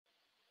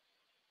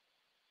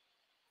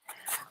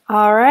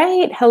All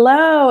right.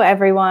 Hello,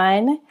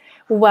 everyone.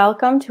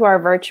 Welcome to our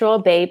virtual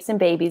Babes and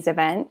Babies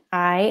event.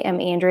 I am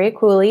Andrea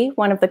Cooley,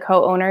 one of the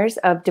co-owners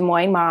of Des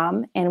Moines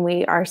Mom, and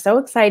we are so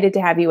excited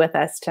to have you with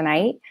us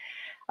tonight.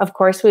 Of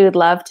course, we would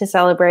love to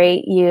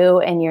celebrate you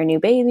and your new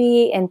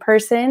baby in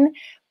person,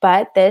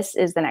 but this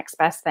is the next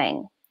best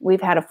thing.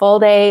 We've had a full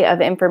day of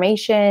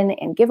information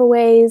and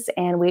giveaways,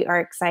 and we are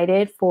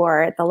excited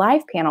for the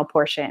live panel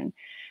portion.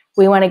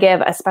 We want to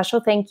give a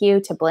special thank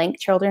you to Blank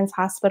Children's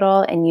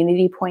Hospital and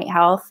Unity Point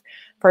Health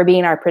for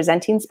being our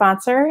presenting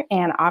sponsor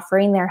and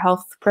offering their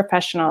health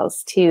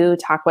professionals to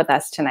talk with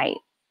us tonight.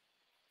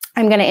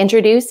 I'm going to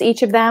introduce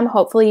each of them.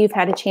 Hopefully you've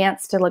had a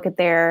chance to look at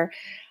their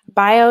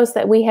bios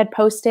that we had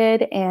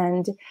posted,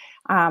 and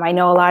I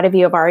know a lot of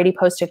you have already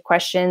posted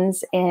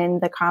questions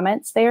in the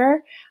comments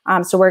there.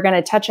 So we're going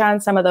to touch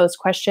on some of those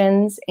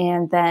questions,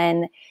 and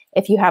then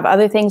if you have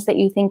other things that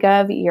you think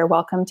of, you're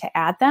welcome to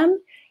add them.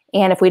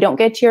 And if we don't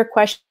get to your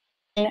question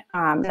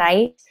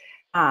tonight,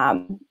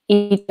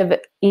 each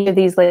of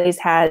these ladies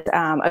has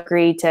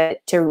agreed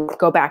to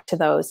go back to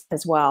those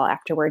as well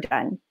after we're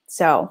done.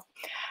 So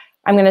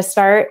I'm going to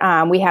start.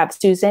 We have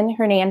Susan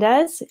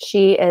Hernandez.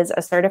 She is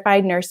a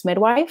certified nurse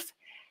midwife.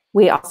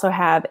 We also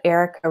have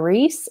Erica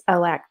Reese, a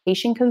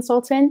lactation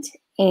consultant,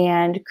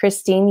 and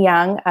Christine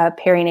Young, a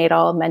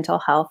perinatal mental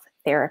health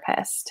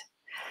therapist.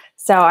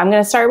 So I'm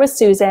going to start with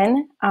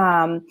Susan.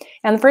 And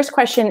the first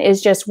question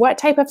is just, what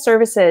type of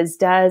services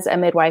does a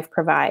midwife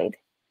provide?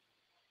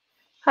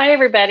 Hi,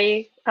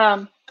 everybody.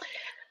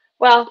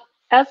 Well,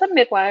 as a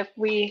midwife,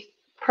 we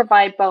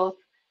provide both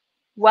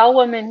well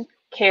woman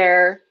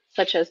care,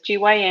 such as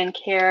GYN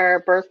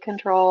care, birth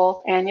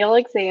control, annual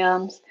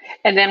exams,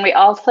 and then we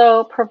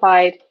also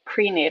provide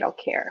prenatal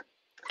care.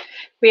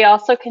 We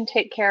also can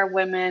take care of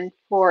women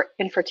for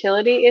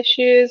infertility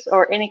issues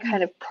or any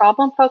kind of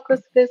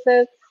problem-focused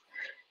visits.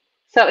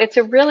 So it's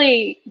a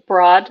really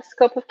broad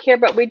scope of care,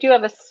 but we do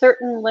have a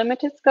certain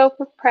limited scope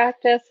of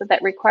practice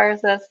that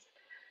requires us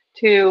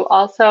to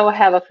also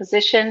have a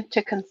physician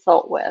to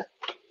consult with.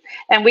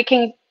 And we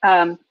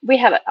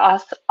have an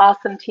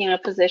awesome team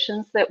of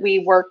physicians that we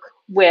work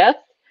with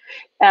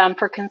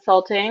for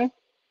consulting.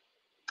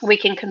 We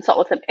can consult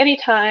with them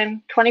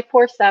anytime,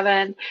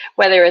 24/7,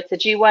 whether it's a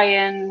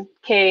GYN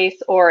case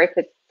or if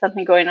it's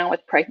something going on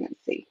with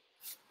pregnancy.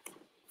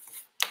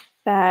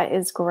 That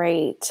is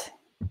great.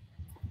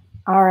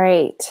 All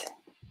right.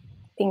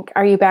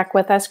 Are you back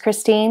with us,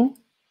 Christine?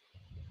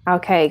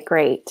 Okay,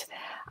 great.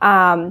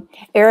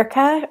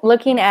 Erica,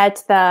 looking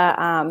at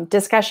the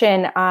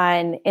discussion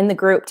in the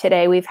group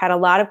today, we've had a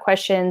lot of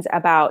questions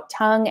about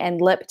tongue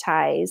and lip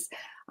ties.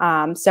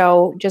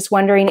 So just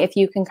wondering if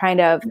you can kind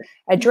of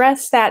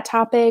address that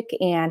topic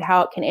and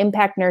how it can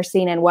impact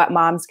nursing and what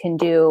moms can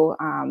do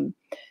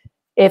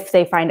if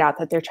they find out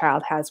that their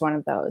child has one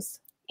of those.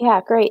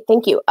 Yeah, great.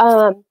 Thank you.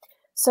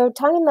 So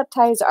tongue and lip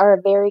ties are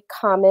a very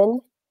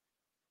common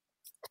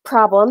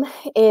problem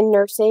in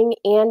nursing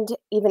and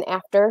even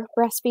after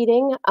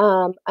breastfeeding.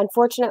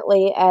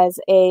 Unfortunately, as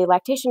a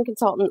lactation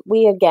consultant,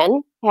 we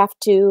again have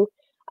to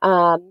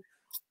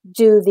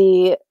do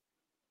the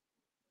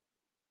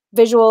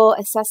visual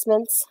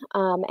assessments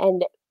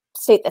and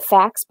state the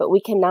facts, but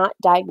we cannot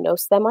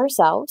diagnose them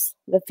ourselves.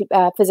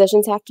 The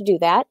physicians have to do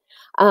that.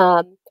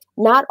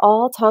 Not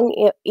all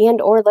tongue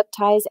and or lip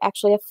ties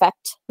actually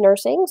affect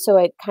nursing, so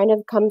it kind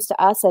of comes to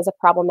us as a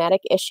problematic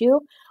issue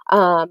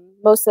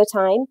most of the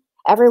time.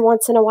 Every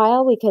once in a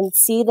while, we can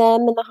see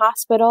them in the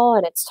hospital,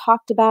 and it's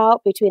talked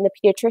about between the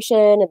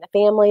pediatrician and the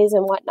families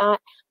and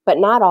whatnot, but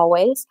not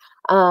always.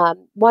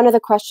 One of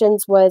the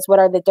questions was, what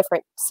are the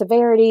different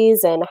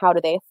severities and how do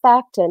they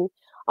affect and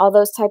all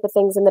those type of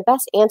things. And the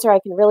best answer I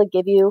can really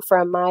give you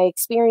from my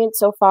experience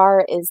so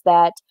far is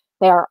that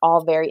they are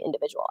all very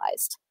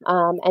individualized.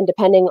 And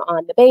depending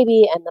on the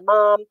baby and the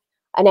mom,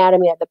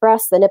 anatomy of the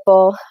breast, the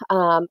nipple,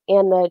 and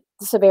the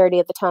severity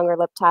of the tongue or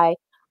lip tie,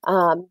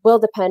 will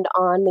depend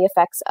on the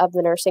effects of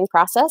the nursing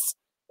process.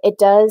 It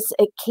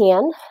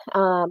can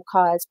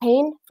cause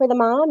pain for the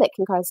mom. It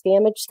can cause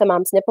damage to the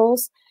mom's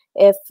nipples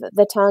if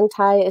the tongue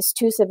tie is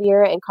too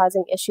severe and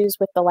causing issues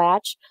with the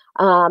latch.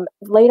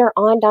 Later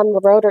on down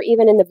the road, or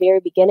even in the very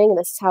beginning,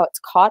 this is how it's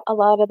caught a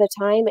lot of the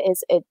time,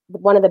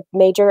 one of the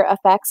major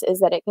effects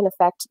is that it can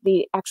affect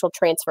the actual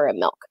transfer of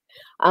milk,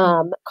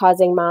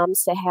 causing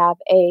moms to have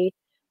a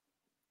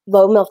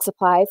low milk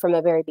supply from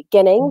the very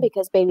beginning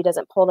because baby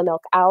doesn't pull the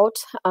milk out.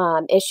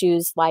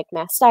 Issues like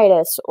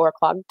mastitis or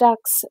clogged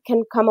ducts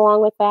can come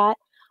along with that.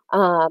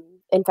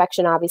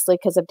 Infection, obviously,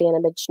 because of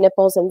damaged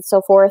nipples and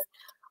so forth.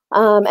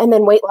 And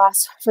then weight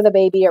loss for the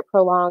baby or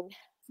prolonged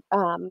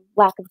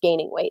lack of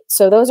gaining weight.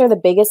 So those are the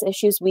biggest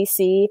issues we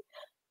see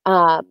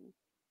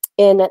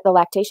in the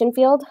lactation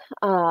field.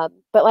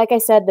 But like I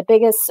said, the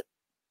biggest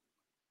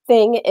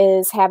thing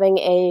is having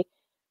a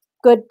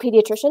good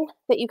pediatrician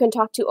that you can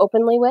talk to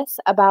openly with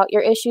about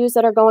your issues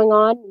that are going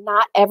on.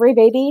 Not every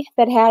baby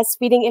that has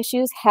feeding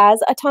issues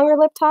has a tongue or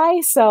lip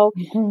tie, so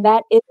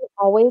that isn't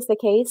always the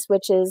case,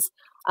 which is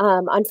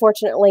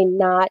unfortunately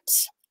not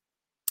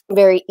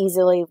very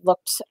easily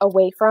looked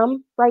away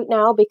from right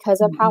now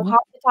because of how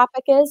hot the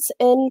topic is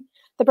in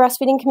the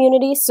breastfeeding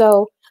community.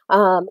 So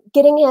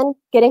getting in,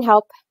 getting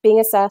help, being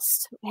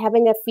assessed,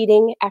 having a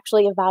feeding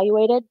actually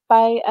evaluated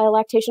by a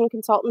lactation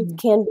consultant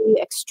can be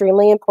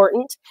extremely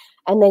important.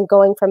 And then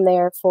going from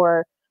there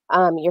for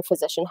your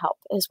physician help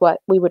is what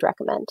we would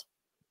recommend.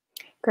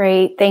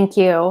 Great, thank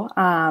you.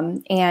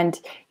 And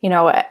you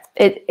know,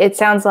 it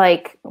sounds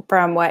like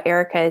from what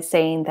Erica is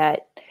saying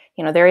that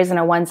there isn't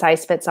a one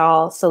size fits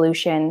all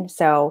solution.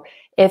 So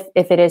if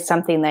it is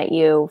something that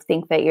you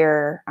think that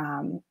your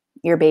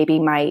baby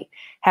might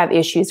have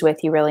issues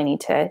with, you really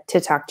need to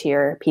talk to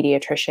your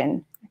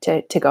pediatrician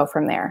to go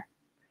from there.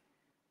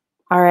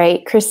 All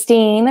right,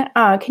 Christine,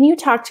 can you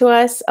talk to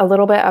us a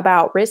little bit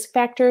about risk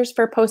factors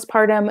for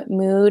postpartum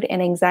mood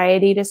and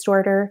anxiety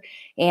disorder?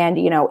 And,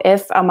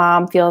 if a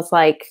mom feels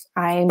like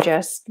I'm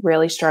just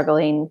really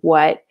struggling,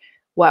 what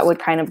would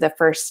kind of the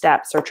first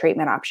steps or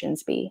treatment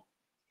options be?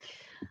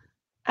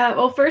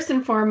 Well, first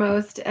and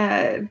foremost,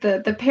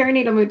 the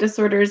perinatal mood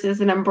disorders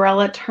is an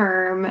umbrella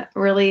term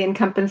really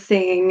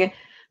encompassing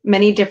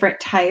many different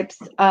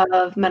types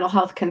of mental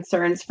health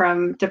concerns,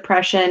 from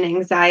depression,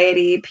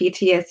 anxiety,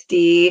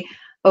 PTSD,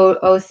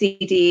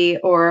 OCD,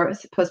 or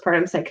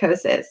postpartum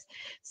psychosis.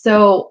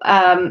 So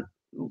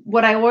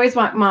what I always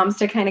want moms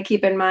to kind of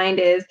keep in mind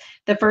is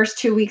the first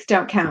 2 weeks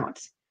don't count.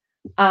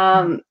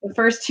 The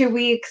first 2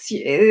 weeks,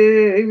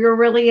 you're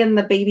really in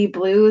the baby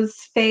blues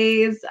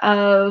phase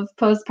of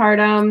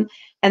postpartum.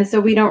 And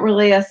so we don't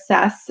really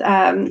assess.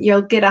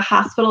 You'll get a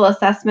hospital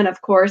assessment,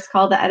 of course,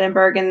 called the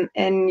Edinburgh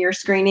in your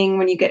screening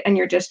when you get in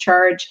your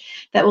discharge,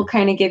 that will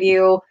kind of give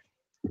you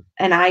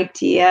an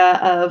idea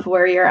of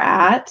where you're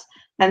at.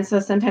 And so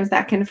sometimes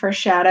that can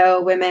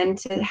foreshadow women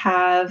to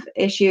have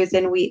issues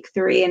in week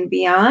 3 and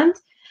beyond.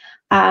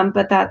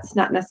 But that's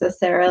not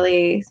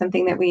necessarily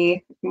something that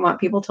we want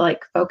people to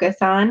focus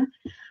on.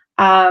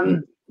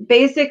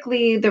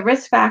 Basically, the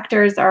risk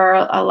factors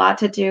are a lot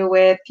to do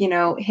with,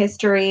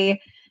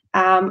 history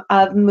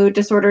of mood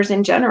disorders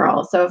in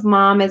general. So if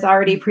mom is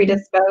already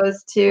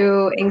predisposed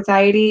to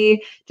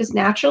anxiety just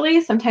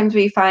naturally, sometimes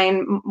we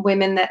find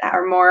women that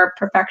are more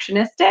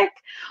perfectionistic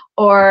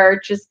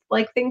or just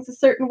like things a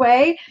certain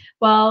way.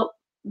 Well,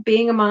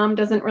 being a mom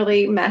doesn't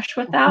really mesh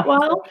with that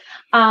well.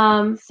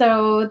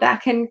 So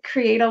that can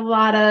create a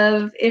lot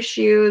of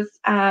issues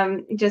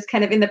just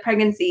kind of in the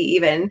pregnancy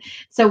even.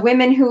 So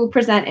women who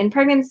present in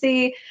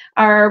pregnancy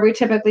we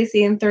typically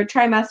see in 3rd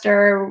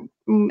trimester.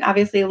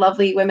 Obviously,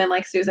 lovely women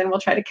like Susan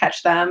will try to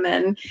catch them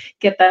and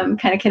get them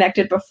kind of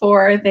connected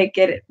before they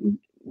get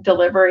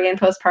delivery and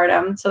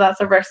postpartum. So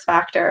that's a risk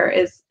factor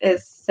is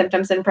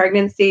symptoms in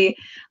pregnancy,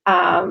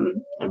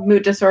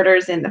 mood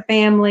disorders in the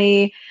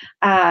family.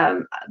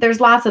 There's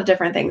lots of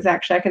different things.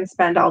 Actually, I can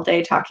spend all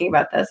day talking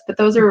about this, but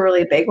those are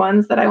really big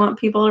ones that I want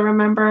people to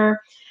remember.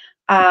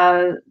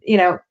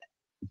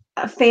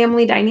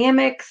 Family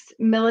dynamics,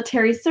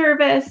 military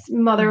service,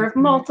 mother of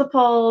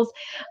multiples,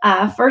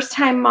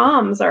 first-time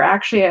moms are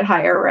actually at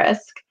higher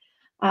risk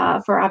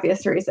for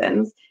obvious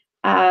reasons.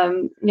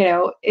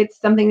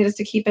 It's something just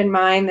to keep in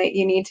mind that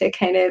you need to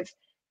kind of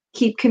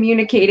keep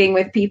communicating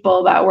with people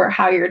about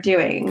how you're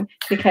doing,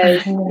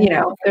 because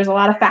there's a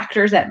lot of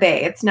factors at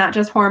bay. It's not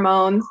just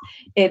hormones,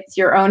 it's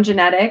your own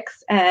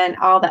genetics and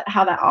how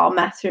that all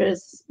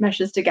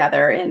meshes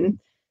together in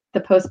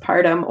the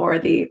postpartum or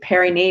the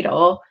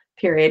perinatal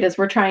period, as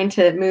we're trying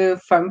to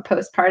move from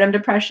postpartum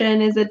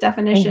depression as a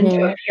definition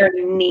to a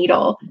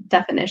perinatal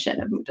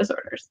definition of mood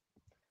disorders.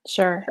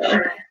 Sure.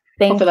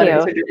 Thank you. That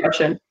answered your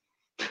question.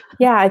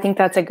 Yeah, I think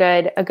that's a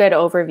good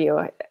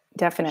overview.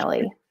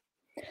 Definitely.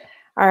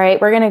 All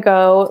right, we're going to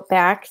go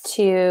back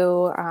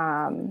to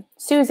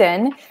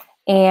Susan.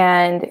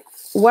 And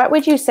what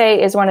would you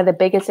say is one of the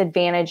biggest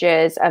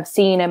advantages of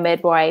seeing a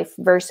midwife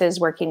versus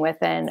working with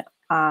an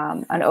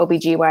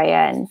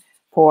OBGYN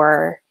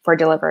for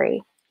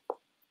delivery?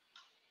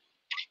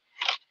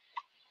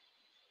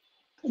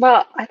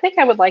 Well, I think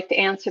I would like to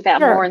answer that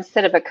more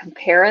instead of a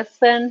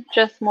comparison,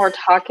 just more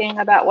talking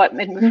about what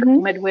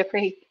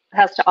midwifery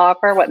has to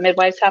offer, what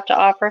midwives have to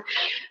offer.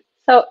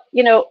 So,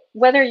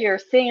 whether you're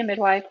seeing a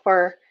midwife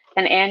for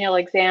an annual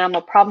exam,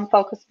 a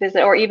problem-focused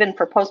visit, or even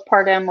for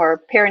postpartum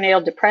or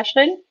perinatal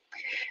depression,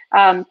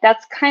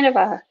 that's kind of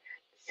a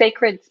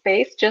sacred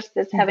space, just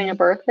as having a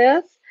birth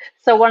is.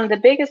 So one of the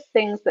biggest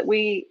things that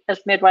we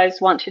as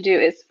midwives want to do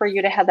is for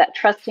you to have that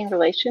trusting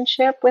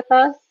relationship with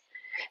us.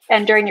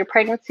 And during your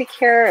pregnancy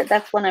care,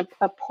 that's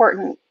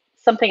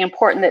something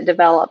important that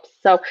develops.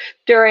 So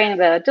during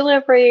the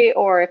delivery,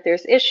 or if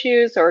there's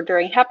issues, or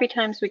during happy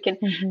times, we can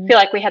feel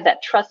like we have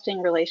that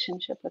trusting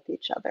relationship with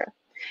each other.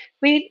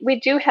 We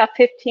do have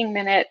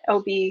 15-minute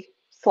OB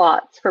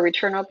slots for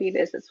return OB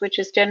visits, which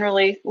is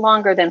generally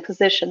longer than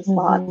physician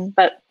slots.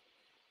 But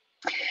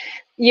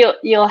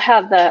you'll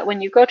have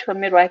when you go to a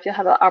midwife, you'll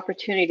have the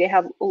opportunity to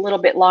have a little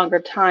bit longer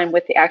time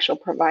with the actual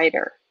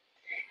provider.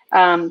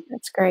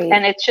 That's great.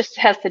 And it just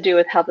has to do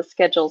with how the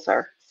schedules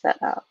are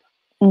set up.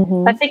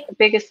 I think the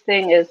biggest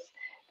thing is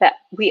that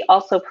we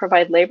also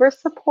provide labor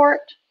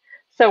support.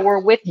 So we're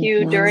with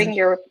you during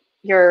your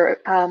your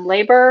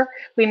labor.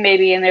 We may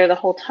be in there the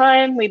whole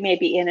time. We may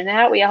be in and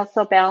out. We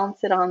also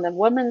balance it on the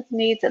woman's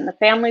needs and the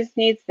family's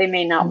needs. They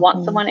may not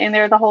want someone in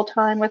there the whole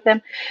time with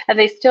them, and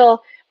they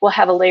still will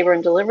have a labor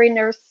and delivery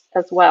nurse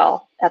as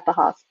well at the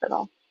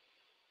hospital.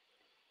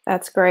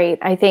 That's great.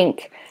 I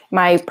think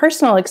my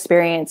personal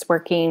experience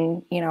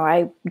working,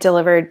 I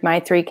delivered my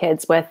 3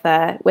 kids with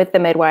the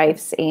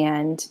midwives,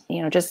 and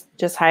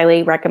just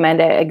highly recommend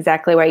it.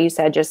 Exactly what you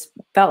said. Just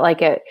felt like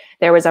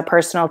there was a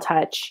personal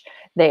touch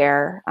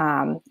there.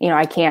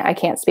 I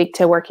can't speak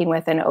to working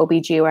with an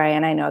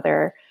OBGYN. I know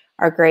there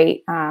are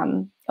great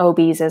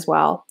OBs as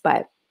well,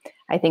 but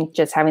I think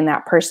just having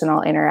that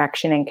personal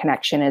interaction and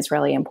connection is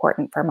really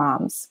important for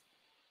moms.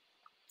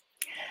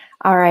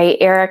 All right,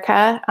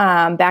 Erica,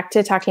 back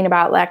to talking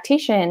about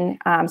lactation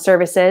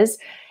services.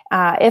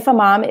 If a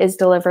mom is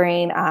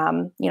delivering,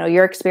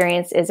 your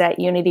experience is at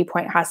Unity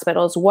Point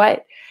hospitals,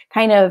 what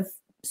kind of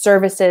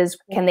services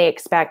can they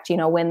expect,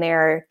 when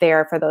they're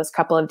there for those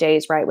couple of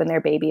days, right when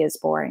their baby is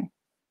born?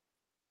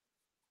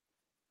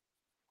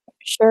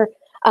 Sure.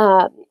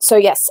 So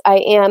yes, I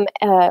am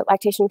a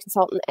lactation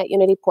consultant at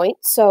Unity Point.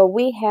 So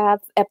we have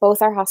at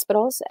both our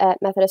hospitals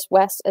at Methodist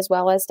West as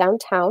well as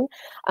downtown,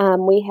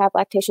 we have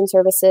lactation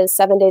services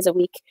 7 days a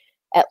week,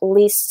 at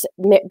least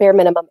bare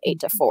minimum 8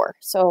 to 4.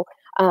 So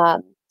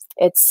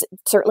it's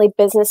certainly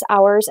business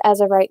hours as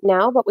of right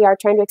now, but we are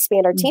trying to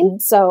expand our team.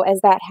 So as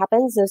that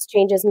happens, those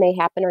changes may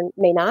happen or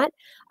may not.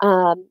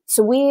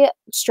 So we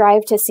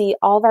strive to see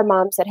all of our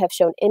moms that have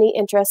shown any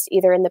interest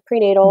either in the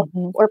prenatal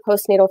or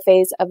postnatal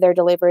phase of their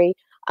delivery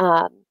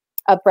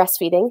of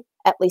breastfeeding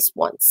at least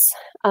once.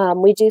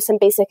 We do some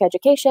basic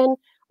education.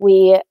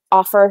 We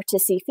offer to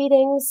see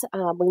feedings.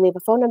 We leave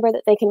a phone number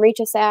that they can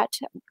reach us at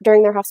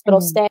during their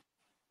hospital stay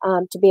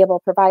to be able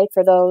to provide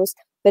for those.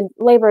 The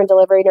labor and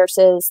delivery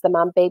nurses, the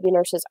mom baby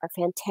nurses are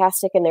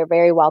fantastic and they're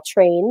very well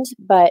trained,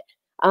 but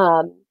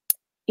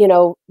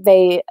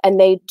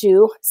they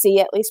do see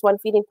at least one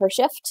feeding per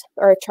shift,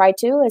 or try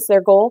to, is their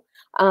goal.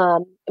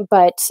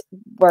 But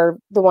we're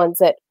the ones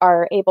that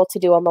are able to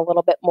do them a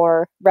little bit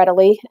more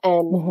readily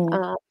and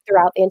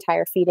throughout the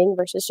entire feeding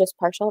versus just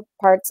partial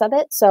parts of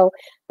it. So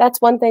that's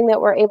one thing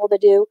that we're able to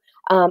do.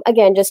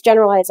 Again, just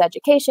generalized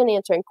education,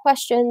 answering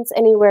questions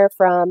anywhere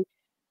from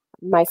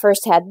my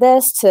first had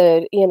this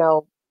to,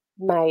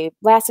 my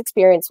last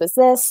experience was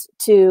this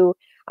to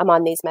I'm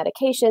on these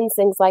medications,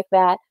 things like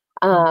that.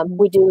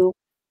 We do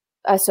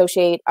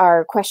associate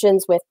our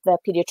questions with the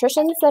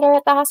pediatricians that are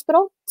at the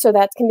hospital. So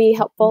that can be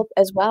helpful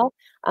as well.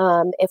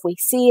 If we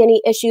see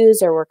any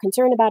issues or we're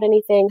concerned about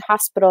anything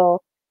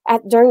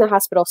during the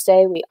hospital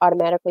stay, we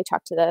automatically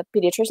talk to the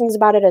pediatricians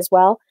about it as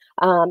well,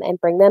 and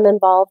bring them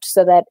involved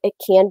so that it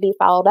can be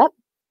followed up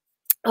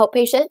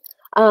outpatient.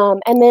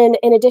 And then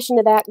in addition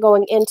to that,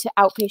 going into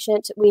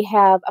outpatient, we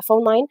have a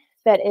phone line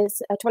that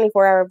is a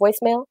 24-hour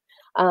voicemail.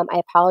 I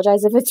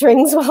apologize if it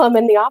rings while I'm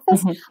in the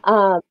office.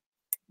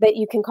 That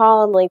you can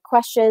call and leave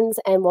questions,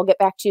 and we'll get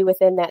back to you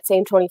within that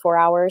same 24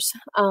 hours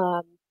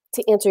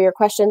to answer your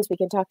questions. We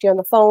can talk to you on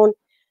the phone,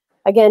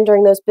 again,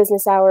 during those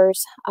business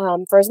hours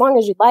for as long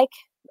as you'd like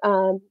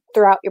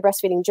throughout your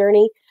breastfeeding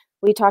journey.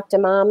 We talk to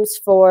moms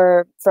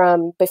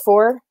from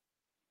before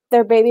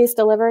their baby is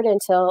delivered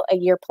until a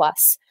year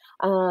plus.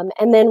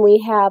 And then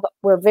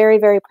we're very,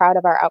 very proud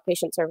of our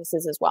outpatient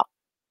services as well.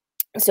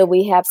 So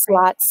we have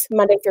slots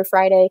Monday through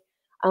Friday,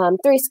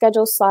 3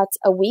 scheduled slots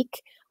a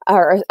week.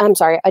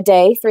 A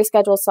day, 3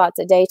 scheduled slots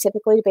a day,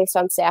 typically based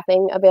on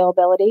staffing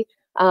availability,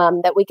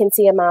 that we can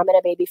see a mom and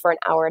a baby for an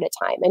hour at a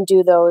time and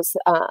do those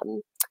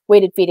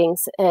weighted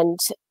feedings and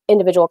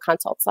individual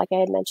consults like I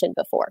had mentioned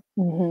before.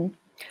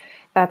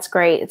 That's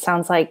great. It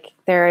sounds like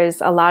there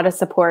is a lot of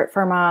support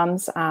for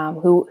moms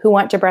who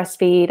want to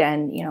breastfeed,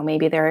 and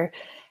maybe they're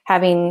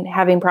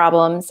having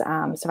problems.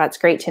 So that's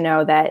great to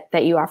know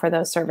that you offer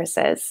those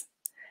services.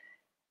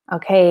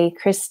 Okay,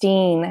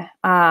 Christine.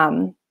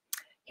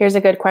 Here's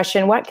a good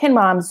question. What can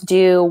moms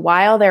do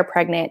while they're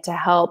pregnant to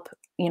help,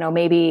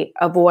 maybe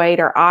avoid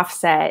or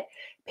offset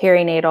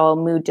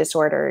perinatal mood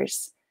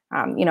disorders?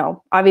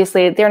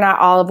 Obviously they're not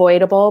all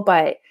avoidable,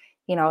 but,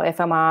 if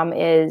a mom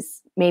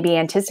is maybe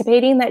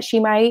anticipating that she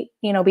might,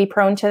 be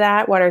prone to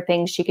that, what are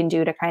things she can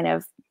do to kind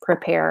of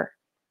prepare?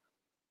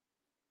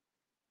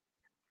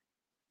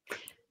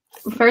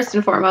 First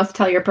and foremost,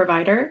 tell your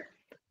provider.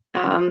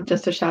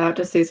 Just a shout out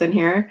to Susan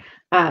here.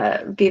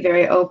 Be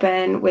very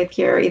open with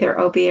your either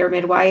OB or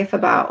midwife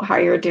about how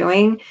you're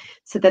doing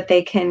so that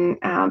they can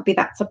be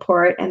that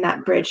support and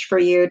that bridge for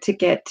you to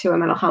get to a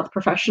mental health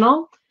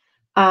professional,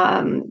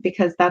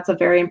 because that's a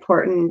very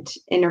important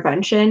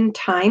intervention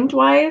timed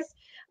wise.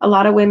 A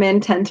lot of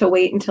women tend to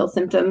wait until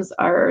symptoms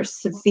are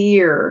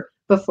severe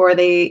before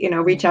they,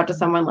 reach out to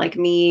someone like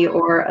me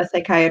or a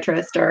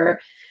psychiatrist or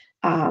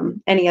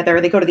any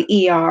other. They go to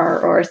the ER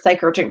or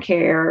psych urgent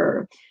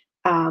care.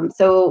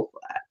 So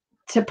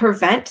to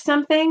prevent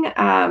something,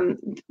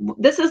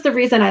 this is the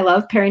reason I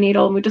love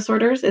perinatal mood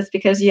disorders, is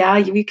because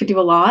we could do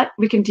a lot.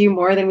 We can do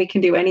more than we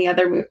can do any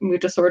other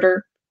mood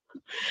disorder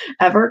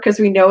ever, because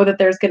we know that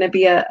there's going to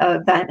be a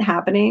event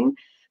happening.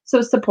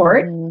 So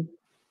support.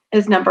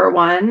 is number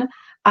one.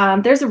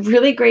 There's a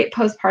really great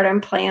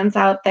postpartum plans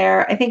out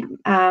there. I think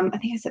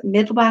it's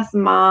Midwest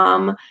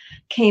Mom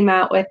came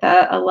out with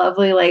a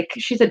lovely, like,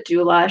 she's a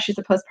doula. She's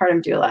a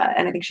postpartum doula,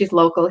 and I think she's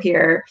local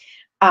here.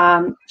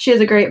 She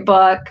has a great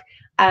book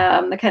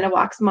that kind of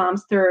walks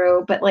moms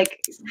through, but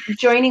like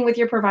joining with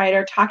your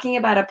provider, talking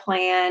about a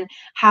plan,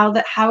 how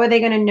are they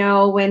going to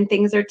know when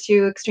things are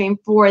too extreme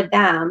for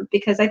them?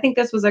 Because I think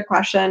this was a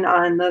question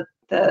on the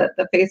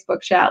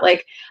Facebook chat,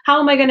 like, how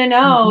am I going to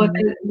know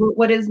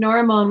what is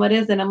normal and what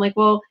isn't? I'm like,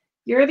 well,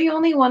 you're the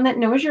only one that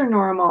knows you're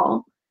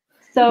normal.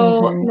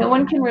 So no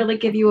one can really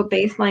give you a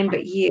baseline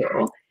but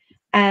you.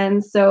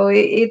 And so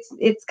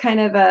it's kind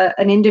of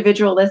an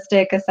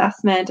individualistic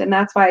assessment. And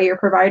that's why your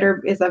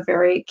provider is a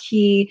very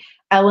key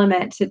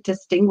element to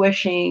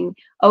distinguishing,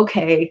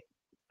 okay,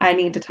 I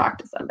need to talk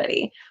to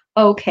somebody.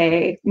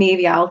 Okay,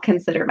 maybe I'll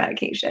consider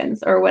medications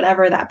or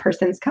whatever that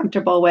person's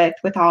comfortable with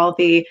all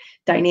the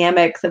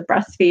dynamics of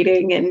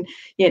breastfeeding and,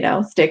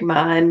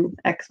 stigma and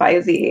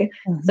XYZ.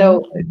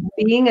 So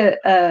being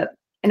an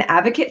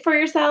advocate for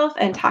yourself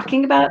and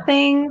talking about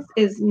things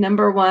is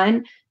number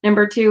one.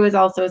 Number two is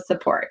also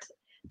support.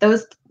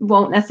 Those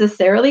won't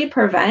necessarily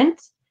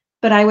prevent,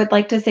 but I would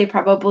like to say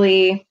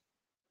probably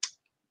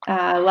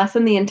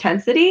lessen the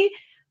intensity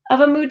of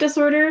a mood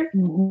disorder,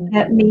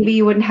 that maybe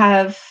you wouldn't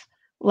have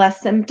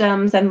less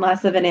symptoms and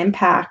less of an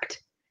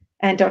impact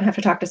and don't have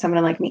to talk to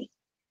someone like me.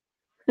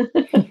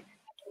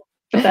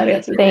 That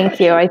answers Thank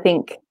you. I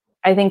think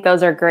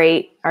those are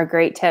great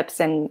tips,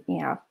 and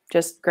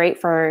just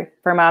great for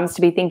moms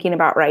to be thinking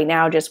about right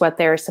now, just what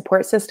their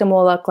support system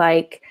will look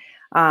like,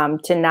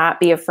 to not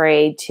be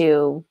afraid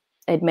to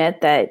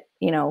admit that,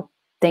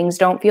 things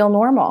don't feel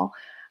normal.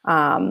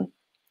 And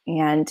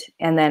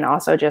then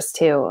also just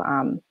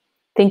to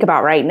think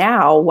about right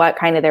now what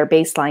kind of their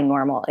baseline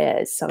normal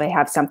is, so they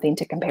have something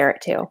to compare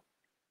it to.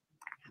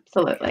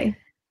 Absolutely.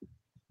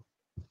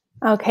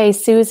 Okay,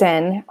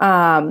 Susan,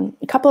 a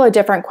couple of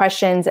different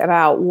questions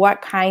about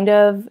what kind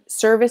of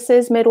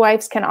services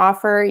midwives can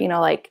offer,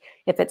 like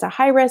if it's a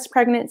high-risk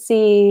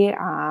pregnancy,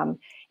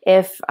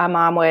 if a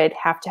mom would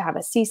have to have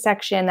a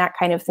C-section, that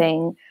kind of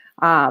thing.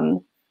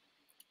 Can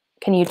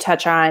you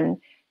touch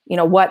on,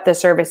 what the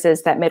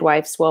services that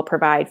midwives will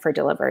provide for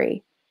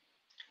delivery?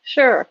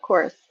 Sure, of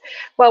course.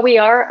 Well, we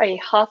are a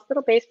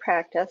hospital-based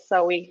practice,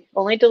 so we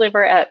only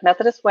deliver at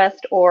Methodist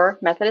West or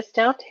Methodist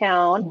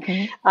Downtown.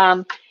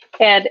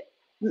 And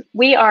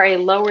we are a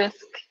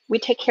low-risk, we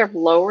take care of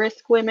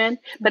low-risk women,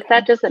 but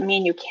that doesn't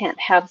mean you can't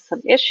have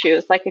some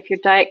issues. Like if you're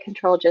diet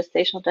control,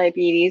 gestational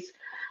diabetes,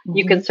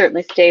 you can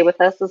certainly stay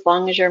with us as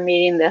long as you're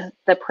meeting the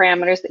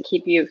parameters that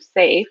keep you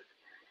safe.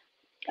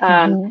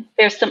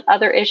 There's some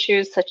other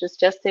issues such as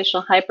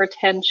gestational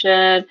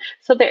hypertension.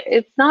 So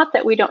it's not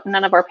that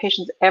none of our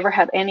patients ever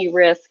have any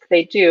risk,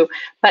 they do.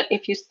 But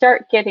if you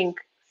start getting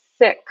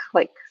sick,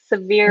 like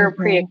severe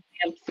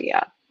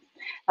preeclampsia,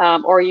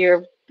 or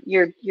your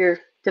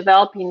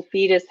developing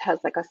fetus has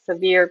like a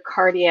severe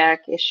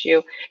cardiac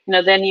issue,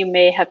 then you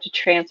may have to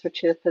transfer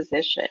to the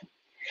physician.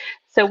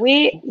 So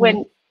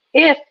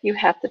if you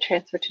have to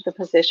transfer to the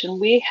physician,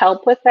 we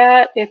help with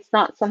that. It's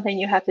not something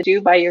you have to do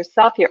by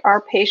yourself. You're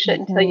our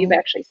patient until you've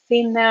actually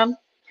seen them.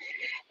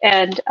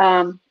 And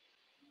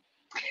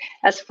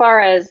as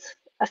far as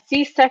a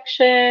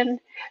C-section,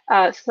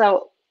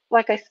 so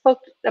like I spoke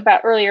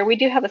about earlier, we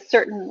do have a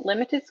certain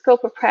limited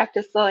scope of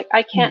practice. So like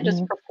I can't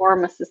just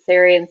perform a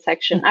cesarean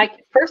section. I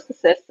can first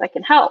assist, I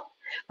can help,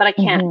 but I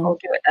can't go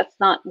do it. That's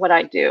not what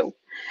I do.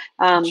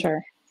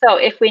 Sure. So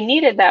if we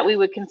needed that, we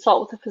would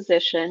consult with a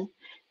physician.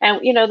 And,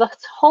 the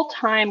whole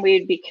time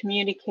we'd be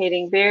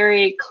communicating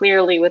very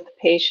clearly with the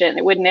patient.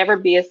 It would never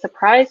be a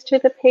surprise to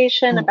the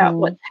patient about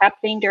what's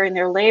happening during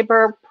their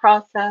labor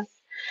process.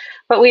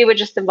 But we would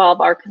just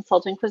involve our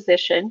consulting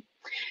physician.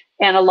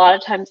 And a lot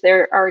of times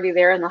they're already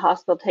there in the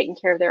hospital taking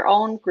care of their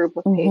own group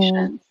of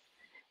patients.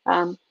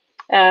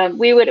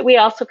 We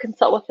also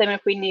consult with them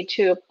if we need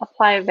to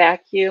apply a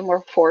vacuum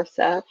or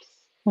forceps.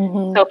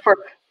 So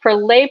for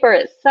labor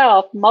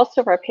itself, most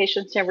of our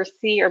patients never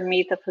see or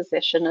meet the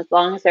physician as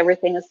long as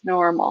everything is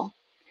normal.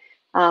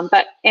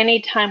 But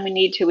anytime we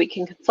need to, we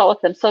can consult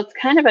with them. So it's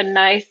kind of a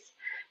nice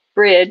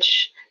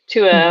bridge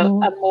to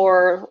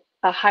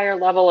a higher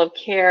level of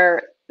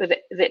care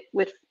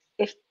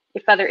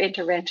if other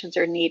interventions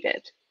are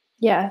needed.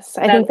 Yes,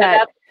 I think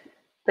that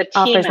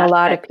offers a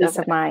lot of peace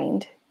of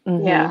mind.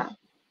 Yeah.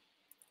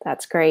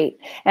 That's great.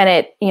 And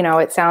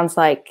it sounds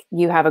like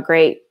you have a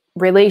great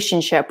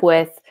relationship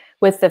with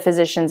the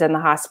physicians in the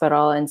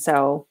hospital. And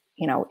so,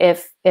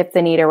 if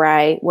the need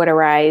would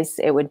arise,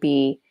 it would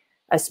be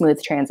a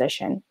smooth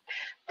transition.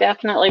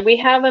 Definitely. We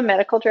have a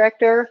medical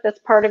director that's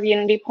part of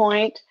Unity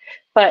Point,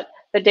 but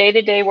the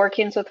day-to-day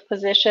workings with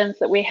physicians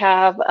that we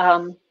have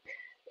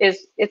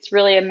it's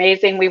really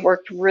amazing. We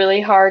worked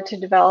really hard to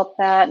develop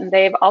that, and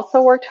they've also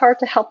worked hard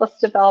to help us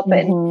develop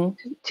it and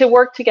to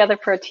work together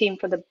for a team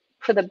for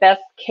the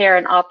best care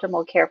and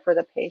optimal care for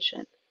the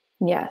patient.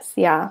 Yes.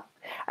 Yeah.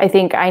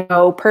 I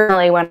know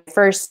personally when I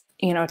first,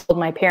 told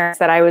my parents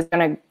that I was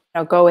going to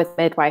go with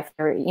midwife.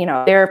 Or,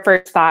 their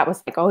first thought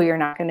was like, oh, you're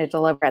not going to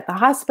deliver at the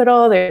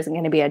hospital. There isn't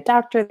going to be a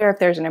doctor there if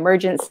there's an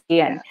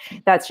emergency. And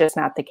that's just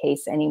not the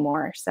case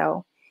anymore.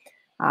 So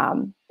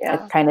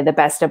it's kind of the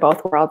best of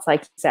both worlds,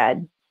 like you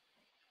said.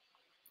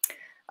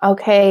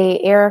 Okay,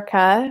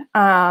 Erica,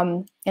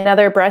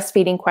 another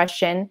breastfeeding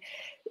question.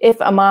 If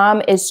a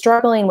mom is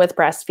struggling with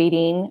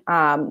breastfeeding,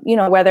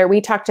 whether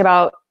we talked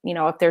about,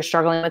 if they're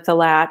struggling with the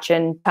latch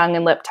and tongue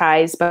and lip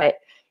ties, but,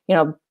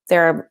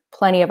 there are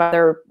plenty of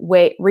other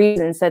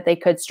reasons that they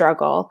could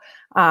struggle.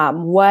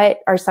 What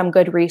are some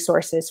good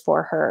resources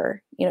for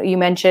her? You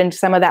mentioned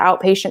some of the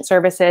outpatient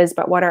services,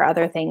 but what are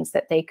other things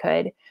that they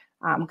could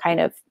kind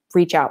of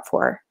reach out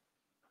for?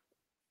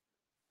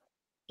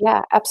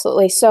 Yeah,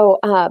 absolutely. So,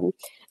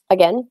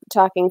 again,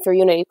 talking through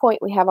Unity Point,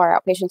 we have our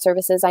outpatient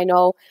services. I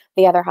know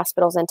the other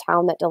hospitals in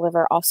town that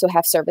deliver also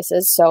have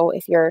services. So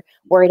if you're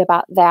worried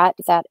about that,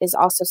 that is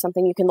also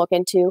something you can look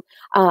into.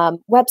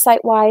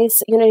 Website-wise,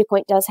 Unity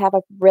Point does have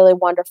a really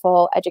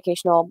wonderful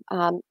educational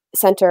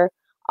center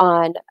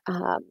on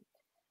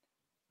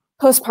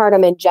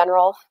postpartum in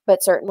general,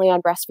 but certainly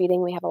on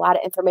breastfeeding. We have a lot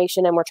of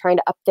information, and we're trying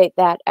to update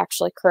that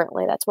actually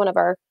currently. That's one of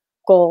our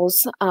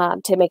goals,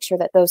 to make sure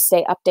that those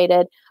stay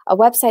updated. A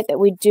website that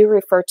we do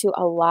refer to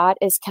a lot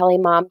is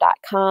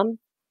kellymom.com.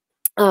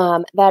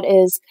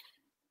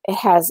 It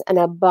has an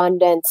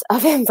abundance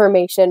of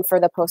information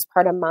for the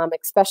postpartum mom,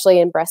 especially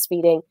in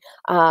breastfeeding,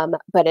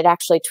 but it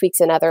actually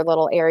tweaks in other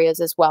little areas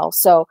as well.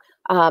 So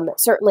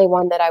certainly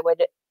one that I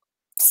would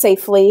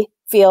safely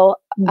feel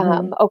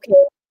okay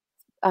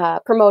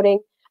promoting.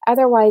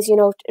 Otherwise,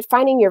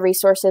 finding your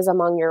resources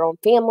among your own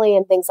family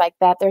and things like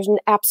that, there's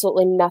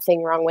absolutely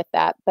nothing wrong with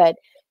that. But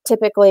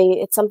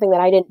typically, it's something that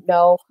I didn't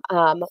know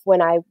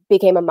when I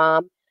became a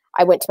mom.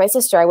 I went to my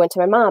sister, I went to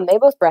my mom. They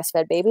both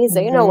breastfed babies.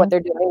 They know what they're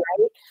doing,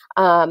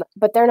 right?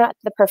 But they're not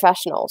the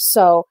professionals.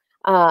 So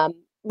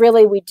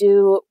really,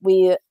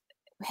 we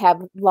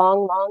have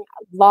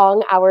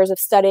long hours of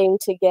studying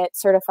to get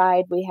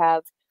certified. We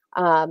have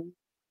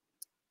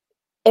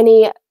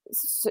any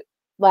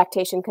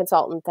lactation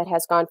consultant that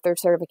has gone through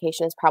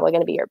certification is probably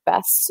going to be your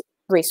best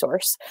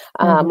resource,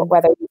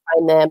 whether you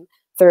find them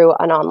through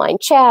an online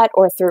chat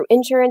or through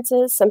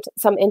insurances.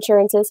 Some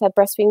insurances have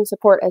breastfeeding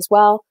support as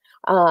well,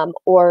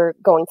 or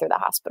going through the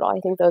hospital. I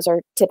think those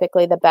are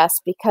typically the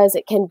best because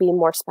it can be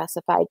more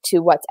specified to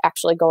what's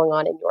actually going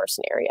on in your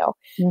scenario.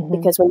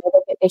 Because when you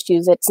look at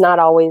issues, it's not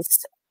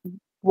always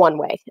one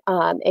way.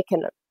 It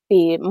can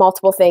be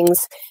multiple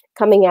things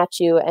coming at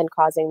you and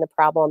causing the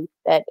problem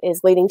that is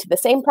leading to the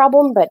same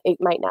problem, but it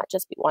might not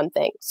just be one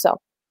thing.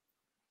 So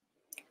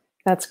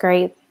that's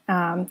great.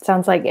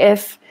 Sounds like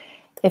if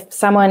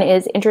someone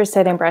is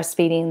interested in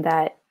breastfeeding,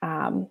 that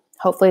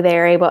hopefully they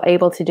are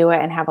able to do it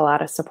and have a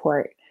lot of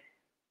support.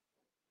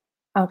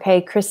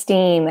 Okay,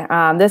 Christine,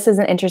 this is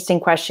an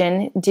interesting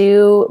question.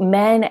 Do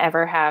men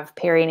ever have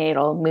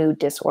perinatal mood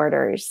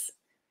disorders?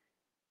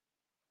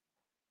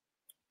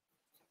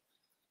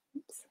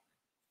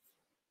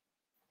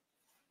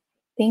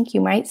 I think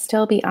you might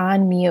still be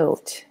on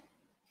mute.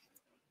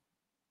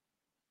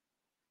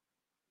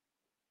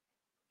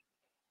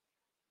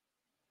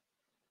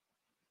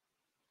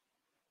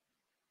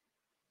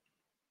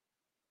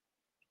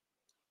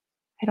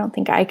 I don't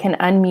think I can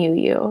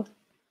unmute you.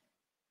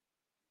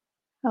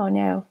 Oh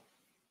no.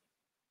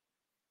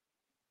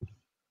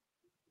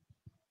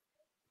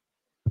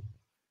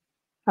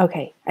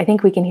 Okay, I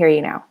think we can hear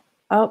you now.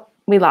 Oh,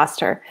 we lost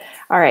her.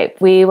 All right,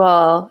 we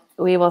will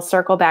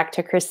circle back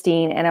to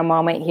Christine in a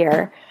moment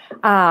here.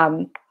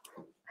 I'll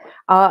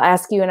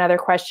ask you another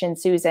question,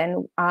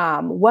 Susan.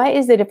 What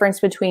is the difference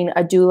between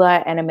a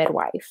doula and a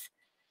midwife?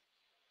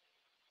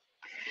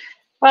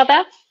 Well,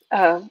 that's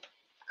a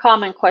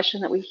common question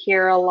that we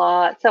hear a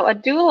lot. So a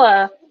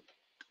doula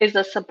is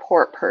a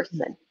support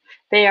person.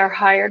 They are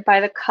hired by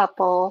the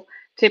couple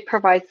to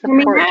provide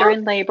support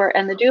during labor,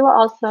 and the doula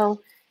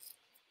also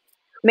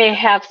may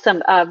have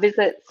some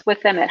visits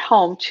with them at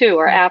home too,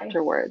 or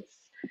afterwards.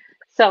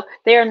 So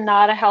they are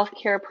not a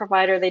healthcare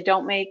provider. They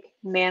don't make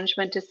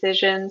management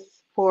decisions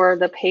for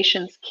the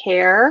patient's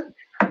care,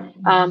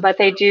 but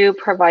they do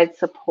provide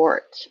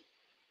support.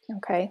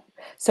 Okay.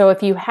 So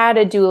if you had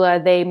a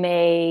doula, they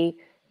may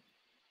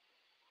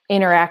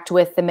interact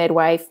with the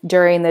midwife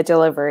during the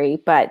delivery,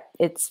 but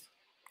it's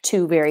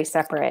two very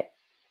separate.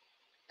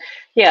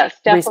 Yes,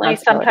 definitely.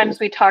 Sometimes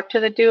we talk to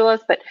the doulas,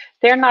 but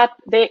they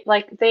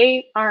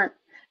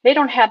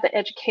don't have the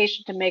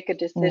education to make a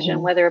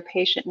decision whether a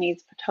patient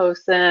needs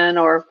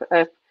Pitocin or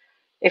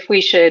if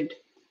we should,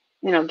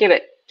 give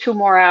it 2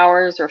 more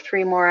hours or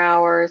 3 more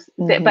hours.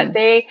 But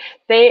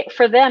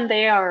for them,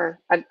 they are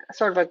a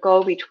sort of a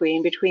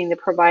go-between between the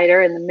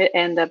provider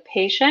and the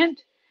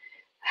patient.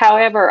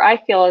 However, I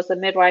feel as a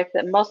midwife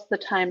that most of the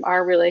time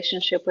our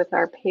relationship with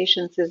our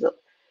patients is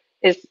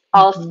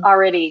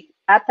already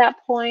at that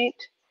point.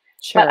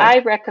 Sure. But I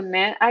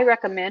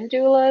recommend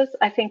doulas.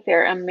 I think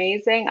they're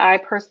amazing. I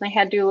personally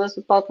had doulas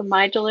with both of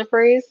my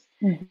deliveries.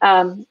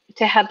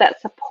 To have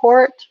that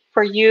support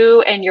for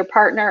you and your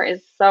partner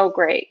is so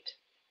great.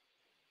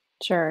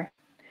 Sure.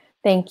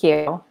 Thank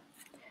you.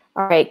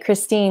 All right,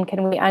 Christine,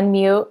 can we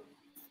unmute?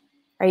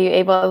 Are you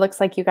able? It looks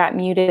like you got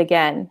muted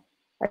again.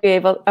 Are you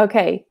able?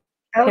 Okay.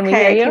 Can we hear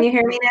Okay, you? can you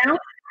hear me now?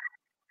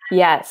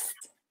 Yes.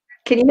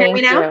 Can you hear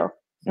me Thank now?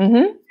 you.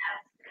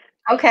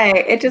 Mm-hmm.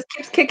 Okay, it just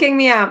keeps kicking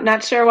me out.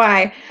 Not sure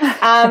why.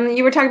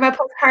 You were talking about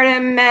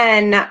postpartum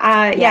men.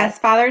 Yes,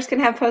 fathers can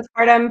have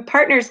postpartum.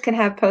 Partners can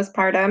have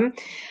postpartum.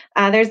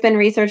 There's been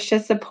research to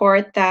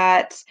support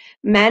that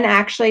men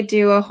actually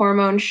do a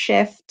hormone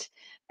shift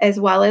as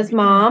well as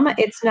mom.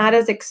 It's not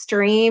as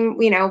extreme.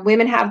 You know,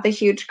 women have the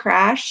huge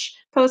crash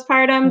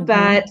postpartum,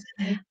 but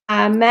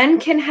men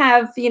can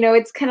have, you know,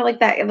 it's kind of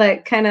like that,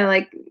 like kind of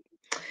like,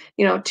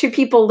 you know, two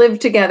people live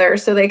together,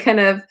 so they kind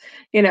of,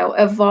 you know,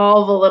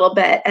 evolve a little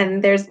bit.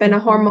 And there's been a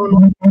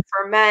hormone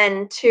for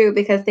men too,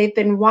 because they've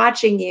been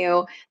watching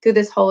you through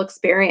this whole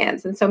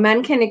experience. And so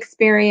men can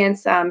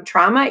experience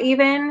trauma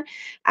even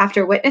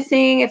after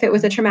witnessing. If it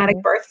was a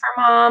traumatic birth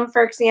for mom,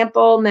 for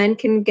example, men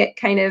can get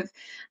kind of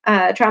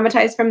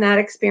traumatized from that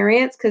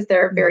experience because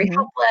they're very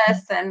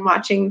helpless and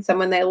watching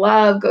someone they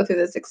love go through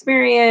this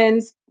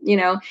experience, you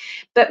know.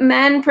 But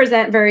men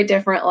present very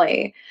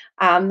differently.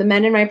 The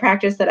men in my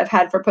practice that I've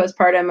had for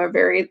postpartum are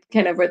very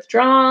kind of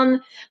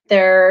withdrawn.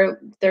 They're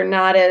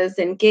not as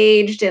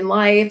engaged in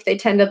life. They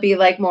tend to be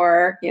like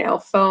more, you know,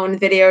 phone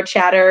video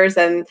chatters,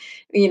 and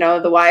you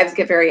know the wives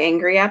get very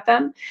angry at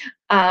them.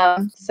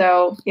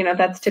 So you know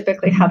that's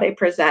typically how they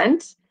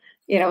present,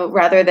 you know,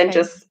 rather than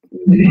just.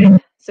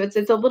 So it's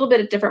a little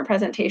bit of different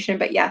presentation,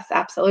 but yes,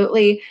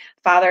 absolutely,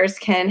 fathers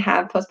can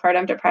have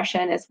postpartum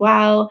depression as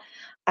well,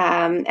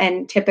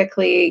 and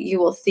typically you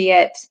will see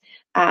it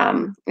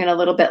in a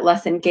little bit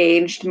less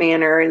engaged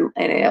manner, and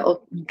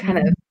it'll kind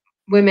of,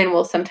 women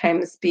will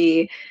sometimes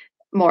be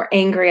more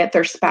angry at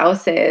their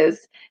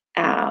spouses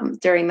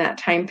during that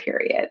time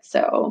period.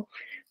 So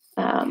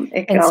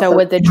it can And so also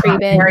would the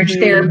treatment marriage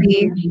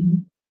therapy.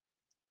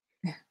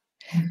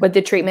 Would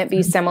the treatment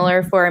be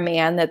similar for a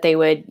man, that they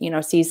would, you know,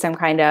 see some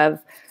kind of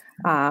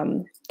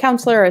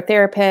counselor or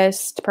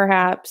therapist,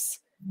 perhaps?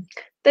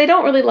 They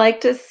don't really like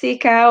to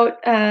seek out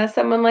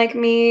someone like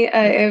me.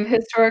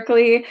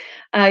 Historically,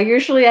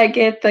 usually I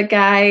get the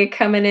guy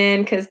coming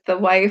in because the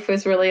wife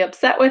was really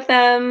upset with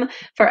them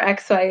for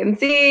X, Y, and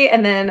Z,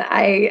 and then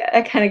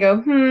I kind of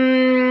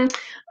go,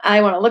 I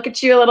want to look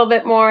at you a little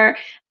bit more,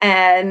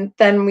 and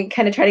then we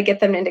kind of try to get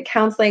them into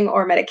counseling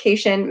or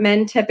medication.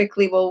 Men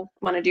typically will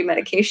want to do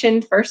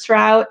medication first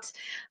route,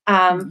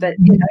 but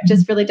you know, it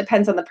just really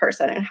depends on the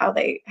person and how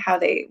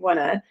they want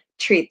to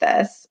treat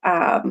this.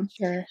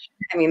 Sure.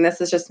 I mean, this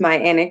is just my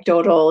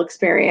anecdotal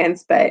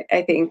experience, but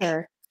I think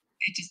Sure.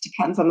 it just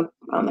depends on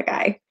the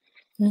guy.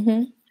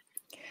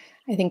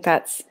 I think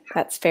that's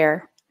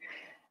fair.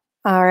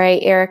 All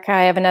right, Erica,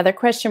 I have another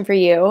question for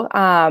you.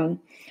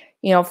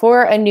 You know,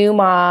 for a new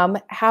mom,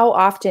 how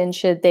often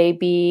should they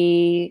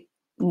be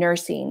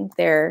nursing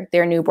their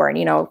newborn?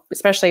 You know,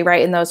 especially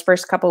right in those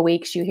first couple of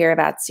weeks, you hear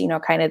that's, you know,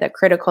 kind of the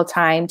critical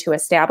time to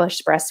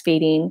establish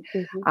breastfeeding.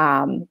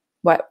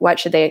 What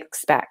should they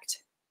expect?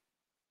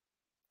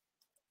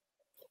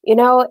 You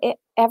know,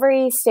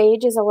 every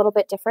stage is a little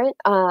bit different.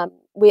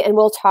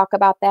 We'll talk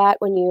about that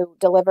when you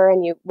deliver,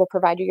 and we'll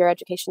provide you your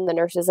education. The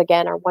nurses,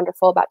 again, are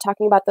wonderful about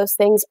talking about those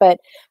things. But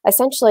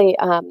essentially,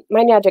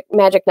 my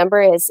magic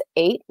number is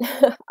 8.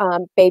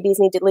 Babies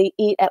need to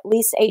eat at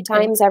least 8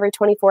 times every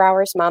 24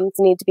 hours. Moms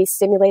need to be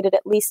stimulated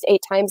at least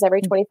 8 times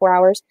every 24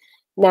 hours.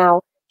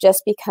 Now,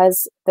 just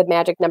because the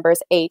magic number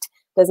is 8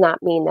 does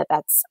not mean that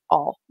that's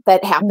all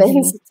that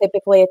happens.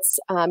 Typically, it's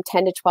 10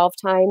 to 12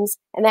 times,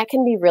 and that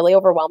can be really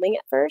overwhelming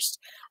at first.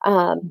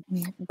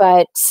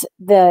 But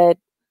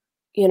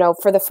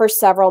for the first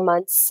several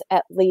months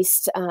at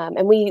least,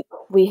 and we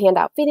hand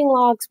out feeding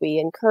logs. We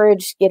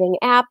encourage getting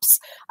apps.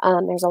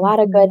 There's a lot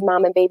of good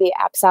mom and baby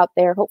apps out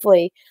there.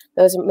 Hopefully,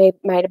 those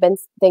might have been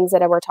things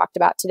that were talked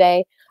about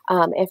today.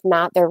 If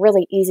not, they're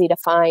really easy to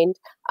find.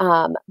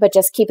 But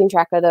just keeping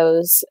track of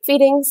those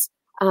feedings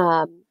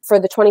for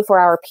the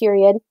 24-hour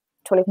period,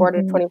 24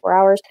 to 24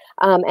 hours.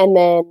 And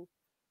then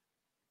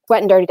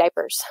wet and dirty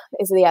diapers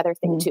is the other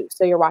thing too.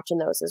 So you're watching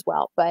those as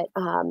well. But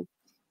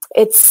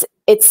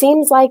it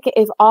seems like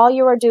if all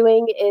you are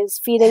doing is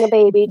feeding a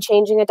baby,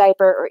 changing a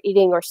diaper, or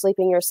eating or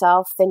sleeping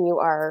yourself, then you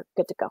are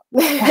good to go.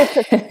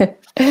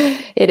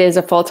 It is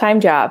a full-time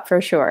job for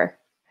sure.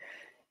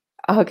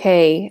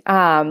 Okay.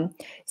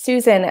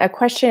 Susan, a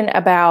question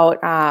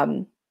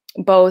about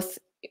both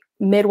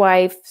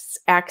midwives'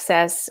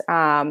 access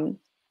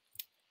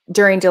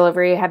during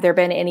delivery. Have there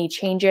been any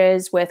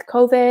changes with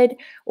COVID?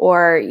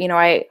 Or,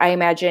 I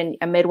imagine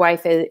a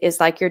midwife is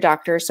like your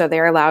doctor, so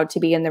they're allowed to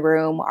be in the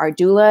room. Are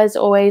doulas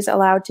always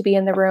allowed to be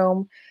in the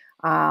room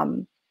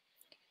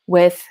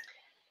with?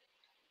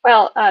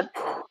 Well,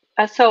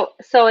 so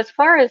as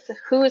far as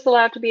who is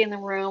allowed to be in the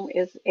room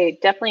is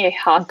definitely a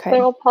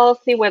hospital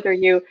policy, whether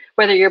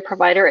your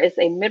provider is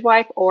a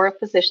midwife or a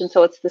physician,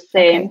 so it's the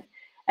same.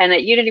 And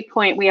at Unity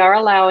Point, we are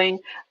allowing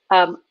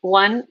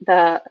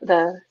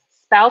the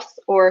spouse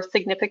or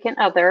significant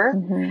other,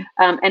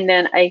 and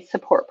then a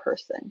support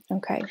person.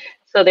 Okay.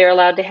 So they're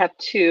allowed to have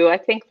two. I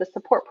think the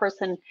support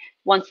person,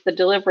 once the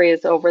delivery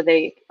is over,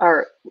 they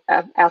are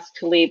asked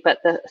to leave, but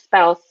the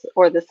spouse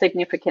or the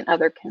significant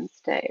other can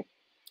stay.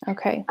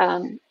 Okay.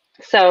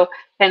 So,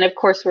 and of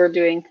course, we're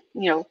doing,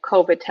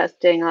 COVID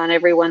testing on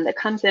everyone that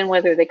comes in,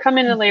 whether they come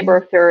into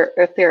labor or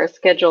if they're a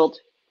scheduled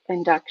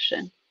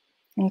induction.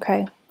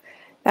 Okay.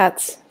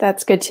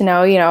 That's good to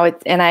know,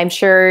 and I'm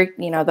sure,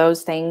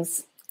 those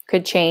things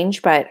could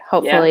change, but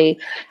hopefully,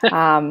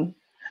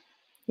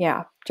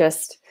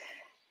 just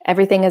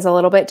everything is a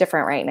little bit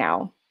different right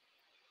now.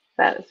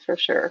 That is for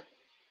sure.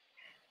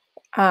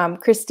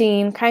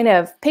 Christine, kind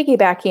of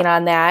piggybacking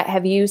on that,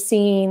 have you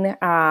seen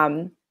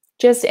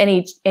just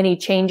any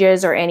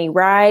changes or any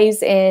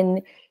rise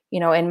in,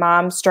 in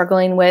moms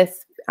struggling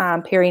with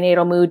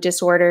perinatal mood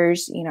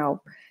disorders,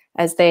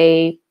 as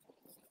they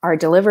are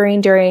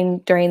delivering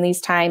during these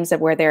times of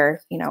where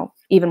they're,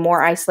 even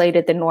more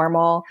isolated than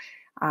normal,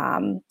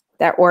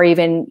 or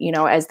even,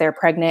 as they're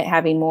pregnant,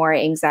 having more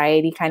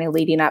anxiety kind of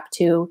leading up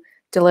to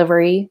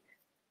delivery?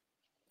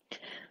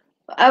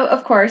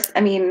 Of course.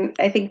 I mean,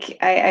 I think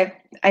I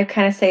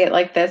kind of say it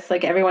like this,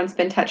 like everyone's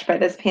been touched by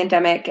this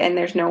pandemic and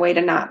there's no way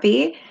to not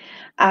be.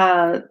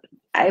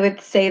 I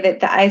would say that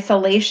the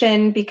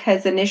isolation,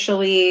 because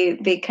initially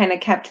they kind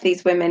of kept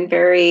these women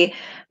very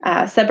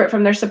separate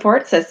from their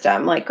support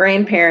system, like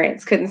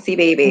grandparents couldn't see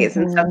babies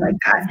and stuff like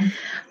that.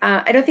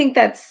 I don't think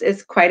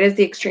is quite as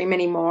the extreme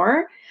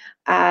anymore.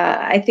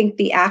 I think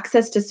the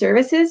access to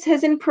services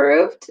has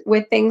improved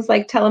with things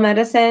like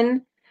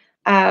telemedicine.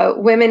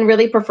 Women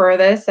really prefer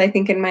this. I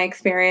think in my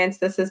experience,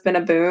 this has been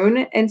a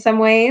boon in some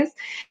ways.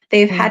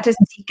 They've had to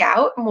seek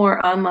out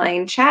more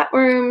online chat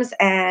rooms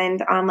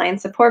and online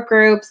support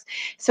groups.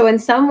 So in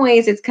some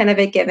ways, it's kind of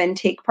a give and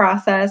take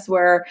process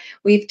where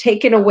we've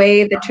taken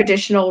away the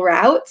traditional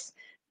routes,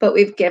 but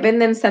we've given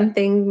them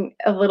something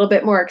a little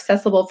bit more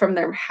accessible from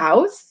their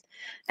house.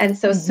 And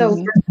so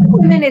for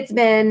women, it's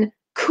been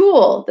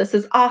cool. This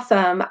is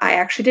awesome. I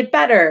actually did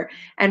better.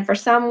 And for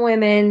some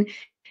women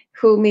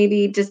who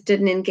maybe just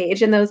didn't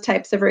engage in those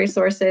types of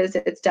resources,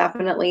 it's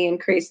definitely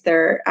increased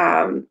their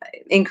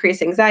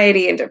increased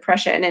anxiety and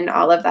depression and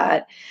all of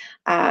that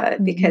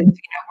because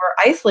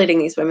we're isolating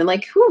these women.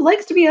 Like, who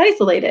likes to be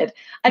isolated?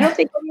 I don't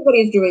think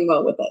anybody's doing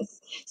well with this.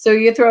 So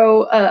you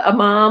throw a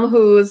mom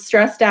who's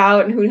stressed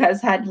out and who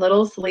has had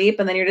little sleep,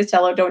 and then you just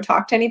tell her don't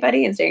talk to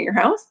anybody and stay in your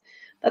house.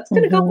 That's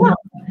going to go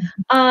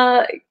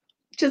well.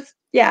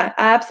 Yeah,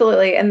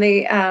 absolutely. And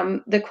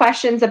the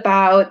questions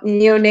about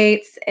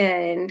neonates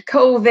and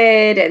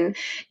COVID and,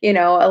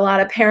 a lot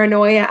of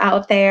paranoia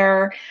out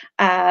there.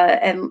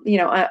 And,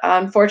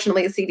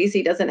 unfortunately, the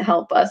CDC doesn't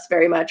help us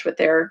very much with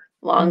their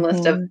long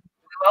list of,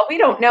 well, we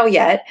don't know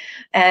yet.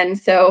 And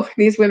so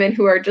these women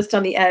who are just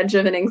on the edge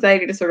of an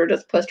anxiety disorder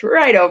just pushed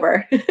right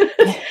over.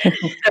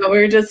 So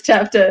we just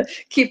have to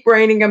keep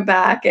reining them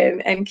back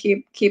and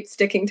keep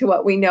sticking to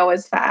what we know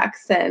as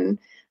facts and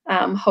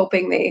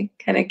hoping they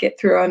kind of get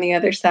through on the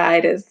other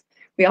side as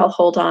we all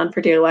hold on for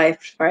dear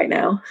life right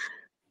now.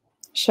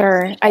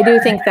 Sure. I do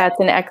think that's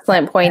an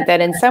excellent point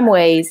that in some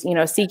ways,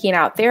 seeking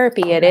out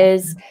therapy, it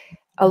is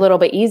a little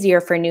bit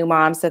easier for new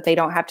moms that they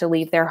don't have to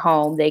leave their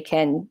home. They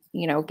can,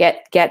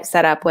 get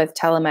set up with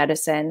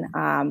telemedicine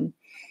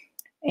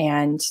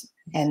and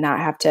not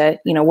have to,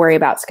 worry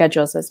about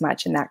schedules as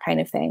much and that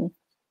kind of thing.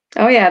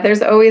 Oh yeah,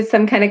 there's always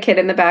some kind of kid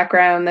in the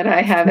background that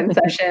I have in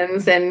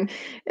sessions, and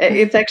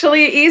it's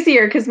actually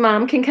easier because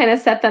mom can kind of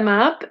set them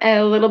up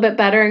a little bit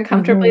better and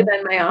comfortably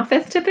than my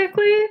office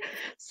typically.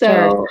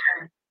 So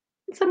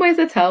in some ways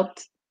it's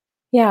helped.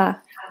 Yeah,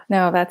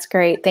 no, that's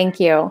great. Thank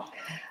you.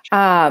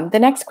 The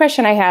next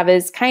question I have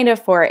is kind of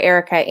for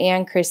Erica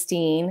and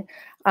Christine.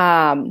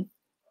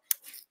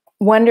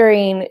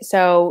 Wondering,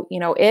 so,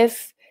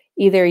 if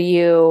either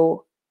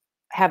you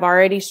have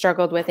already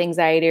struggled with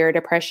anxiety or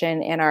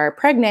depression and are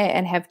pregnant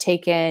and have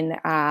taken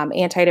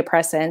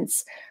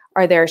antidepressants,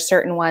 are there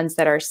certain ones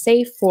that are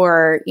safe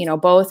for,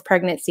 both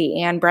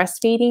pregnancy and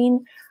breastfeeding?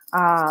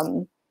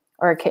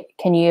 Or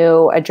can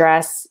you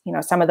address,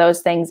 some of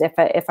those things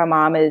if a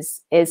mom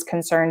is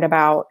concerned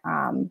about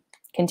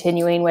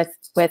continuing with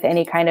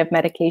any kind of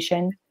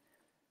medication?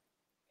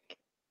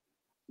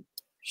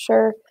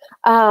 Sure.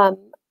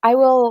 I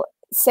will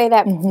say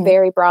that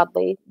very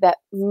broadly, that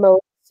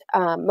most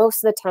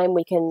of the time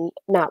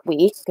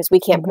because we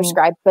can't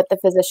prescribe, but the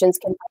physicians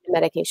can find a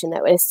medication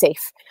that is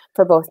safe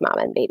for both mom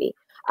and baby.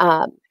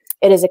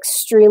 It is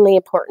extremely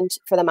important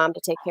for the mom to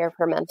take care of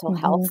her mental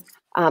health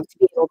to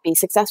be able to be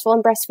successful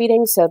in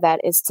breastfeeding. So that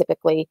is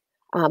typically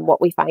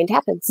what we find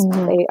happens.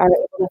 They are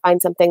able to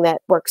find something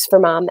that works for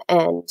mom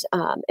and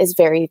is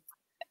very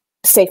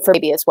safe for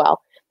baby as well.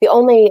 The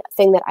only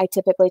thing that I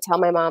typically tell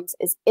my moms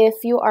is if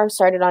you are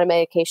started on a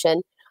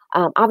medication,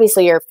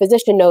 obviously your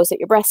physician knows that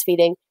you're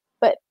breastfeeding,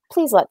 but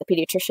please let the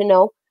pediatrician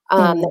know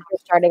that you're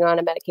starting on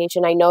a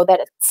medication. I know that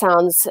it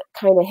sounds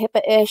kind of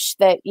HIPAA-ish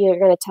that you're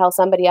going to tell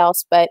somebody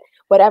else, but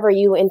whatever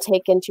you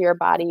intake into your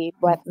body,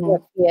 whether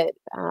it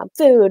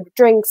food,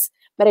 drinks,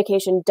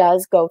 medication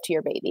does go to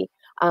your baby.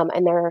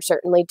 And there are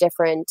certainly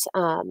different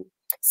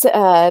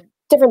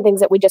different things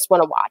that we just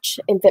want to watch.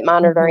 Infant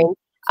monitoring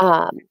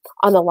on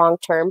the long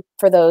term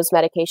for those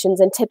medications.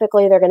 And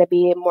typically they're going to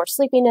be more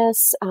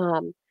sleepiness,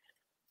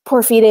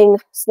 poor feeding,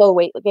 slow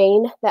weight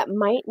gain that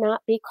might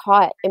not be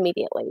caught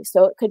immediately.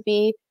 So it could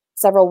be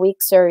several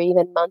weeks or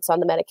even months on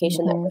the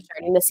medication that we're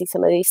starting to see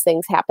some of these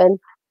things happen.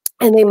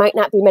 And they might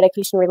not be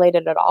medication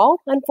related at all,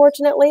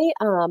 unfortunately.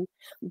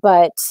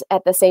 But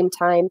at the same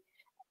time,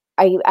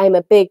 I'm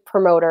a big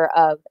promoter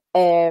of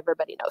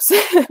everybody knows,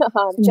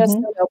 just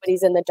so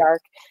nobody's in the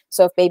dark.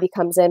 So if baby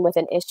comes in with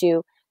an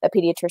issue, the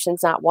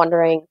pediatrician's not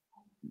wondering,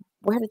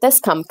 where did this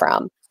come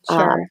from?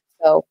 Sure.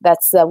 So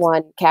that's the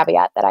one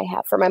caveat that I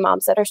have for my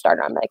moms that are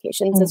started on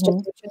medications is just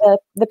make sure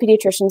the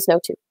pediatricians know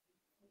too.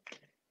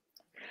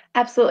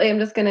 Absolutely. I'm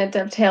just going to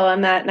dovetail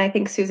on that. And I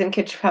think Susan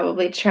could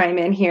probably chime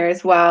in here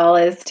as well.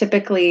 Is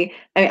typically,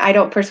 I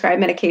don't prescribe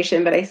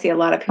medication, but I see a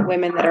lot of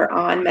women that are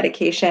on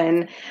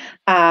medication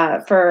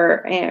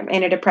for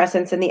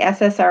antidepressants in the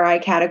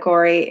SSRI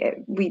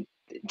category.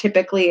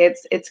 Typically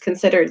it's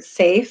considered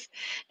safe.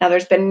 Now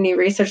there's been new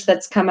research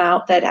that's come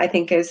out that I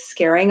think is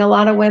scaring a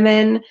lot of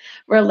women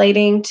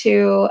relating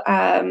to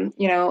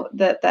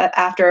the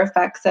after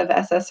effects of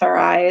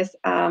SSRIs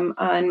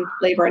on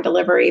labor and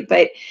delivery.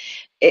 But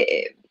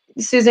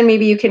Susan,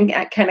 maybe you can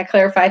kind of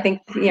clarify. I think,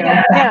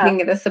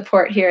 backing the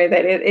support here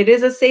that it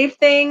is a safe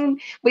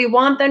thing. We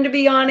want them to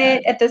be on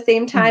it. At the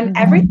same time,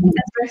 everything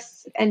has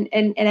risks and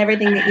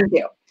everything that you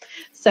do.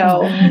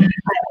 So I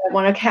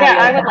want to caveat.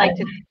 Yeah, I would like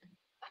to.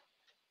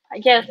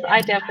 Yes,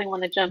 I definitely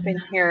want to jump in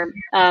here.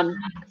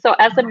 So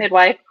as a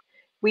midwife,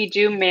 we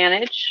do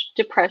manage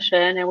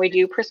depression and we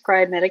do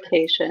prescribe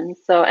medication.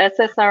 So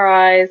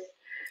SSRIs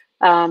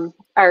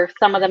are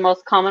some of the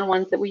most common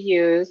ones that we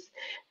use.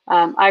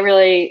 I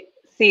really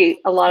see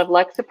a lot of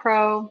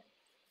Lexapro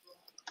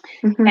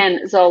and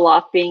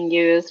Zoloft being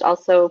used,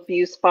 also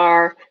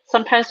Buspar.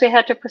 Sometimes we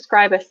have to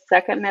prescribe a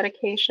second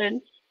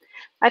medication.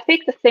 I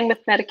think the thing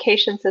with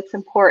medications that's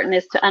important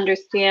is to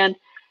understand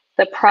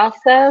the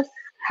process,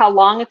 how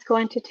long it's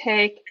going to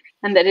take,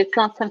 and that it's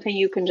not something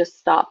you can just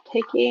stop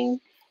taking.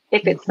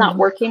 If it's not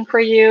working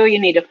for you, you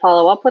need to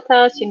follow up with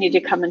us. You need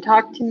to come and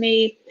talk to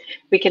me.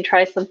 We can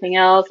try something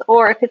else.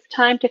 Or if it's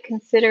time to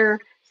consider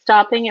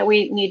stopping it,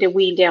 we need to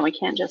wean down. We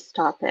can't just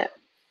stop it.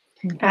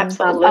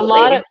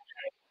 Absolutely.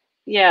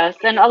 Yes,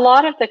 and a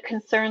lot of the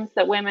concerns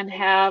that women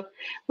have,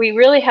 we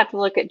really have to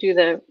look at do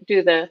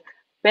the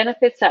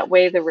benefits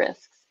outweigh the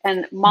risks.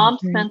 And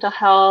mom's mental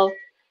health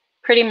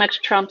pretty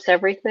much trumps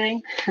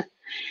everything.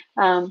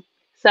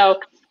 So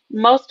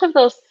most of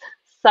those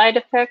side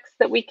effects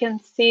that we can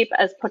see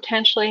as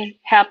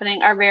potentially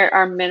happening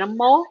are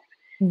minimal,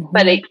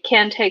 but it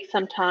can take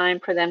some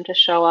time for them to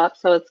show up.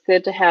 So it's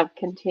good to have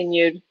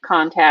continued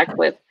contact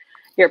with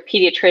your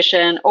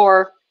pediatrician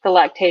or the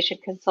lactation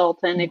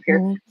consultant if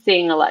you're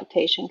seeing a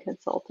lactation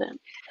consultant.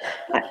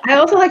 I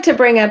also like to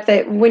bring up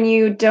that when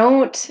you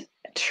don't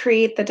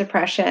treat the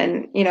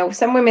depression,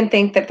 some women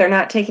think that they're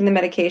not taking the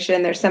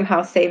medication, they're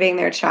somehow saving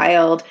their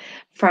child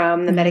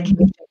from the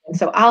medication. And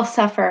so I'll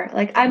suffer,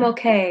 like I'm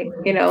okay,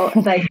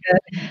 like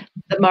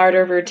the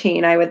martyr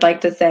routine, I would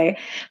like to say.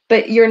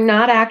 But you're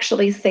not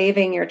actually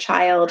saving your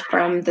child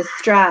from the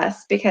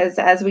stress, because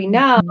as we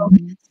know,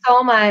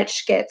 so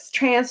much gets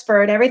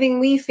transferred. Everything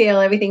we feel,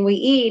 everything we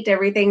eat,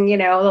 everything,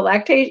 the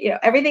lactation,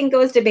 everything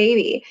goes to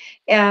baby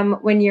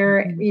when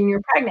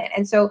you're pregnant.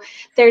 And so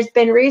there's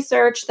been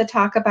research that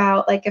talk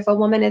about, like, if a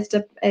woman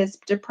is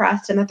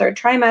depressed in the third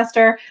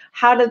trimester,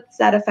 how does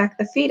that affect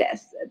the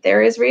fetus?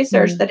 There is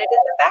research that it is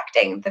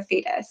affecting the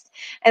fetus.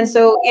 And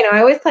so, I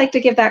always like to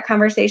give that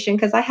conversation,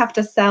 because I have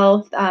to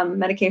sell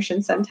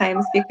medication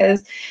sometimes,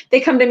 because they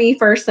come to me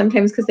first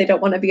sometimes because they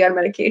don't want to be on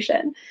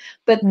medication.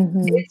 But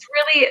it's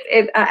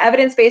really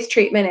evidence-based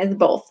treatment is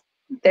both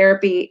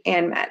therapy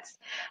and meds.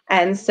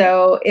 And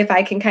so if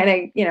I can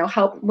kind of,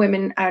 help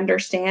women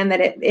understand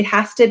that it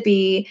has to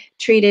be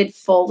treated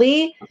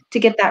fully to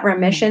get that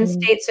remission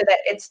state, so that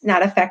it's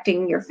not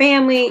affecting your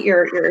family,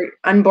 your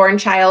unborn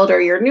child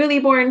or your newly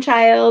born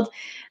child,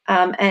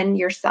 and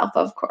yourself,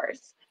 of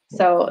course.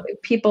 So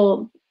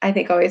people, I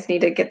think, always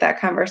need to get that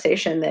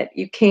conversation that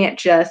you can't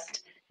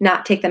just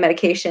not take the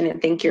medication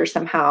and think you're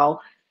somehow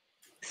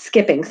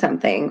skipping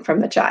something from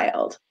the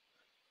child.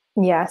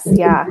 Yes.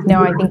 Yeah.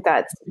 No, I think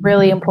that's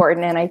really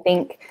important. And I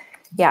think,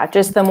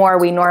 just the more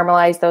we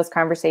normalize those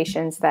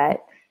conversations, that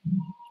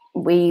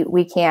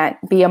we can't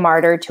be a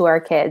martyr to our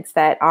kids,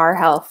 that our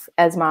health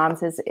as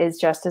moms is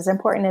just as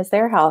important as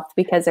their health,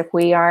 because if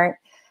we aren't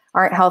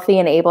healthy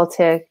and able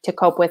to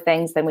cope with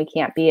things, then we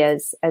can't be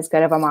as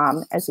good of a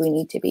mom as we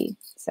need to be.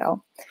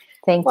 So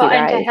thank you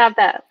guys. And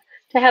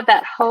to have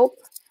that hope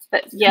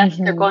that yes,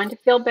 they're going to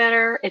feel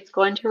better. It's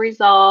going to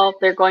resolve.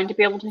 They're going to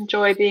be able to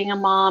enjoy being a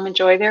mom,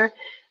 enjoy their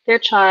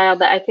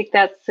child. I think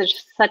that's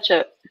such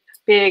a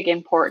big,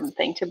 important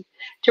thing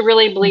to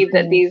really believe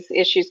that these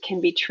issues can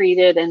be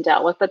treated and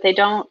dealt with, but they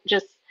don't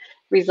just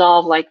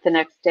resolve like the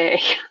next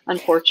day,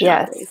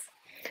 unfortunately.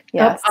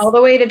 Yes. All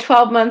the way to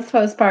 12 months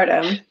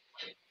postpartum.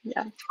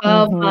 Yeah.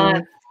 12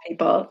 months.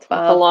 people. 12.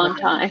 That's a long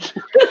time.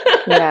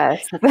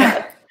 Yes.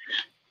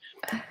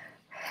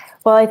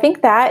 Well, I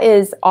think that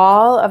is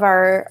all of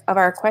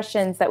our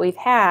questions that we've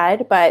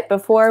had. But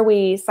before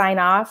we sign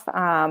off,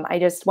 I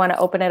just want to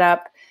open it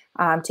up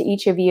to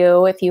each of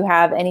you. If you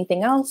have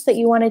anything else that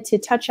you wanted to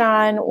touch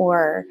on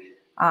or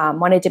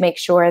wanted to make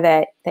sure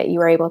that you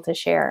were able to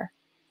share.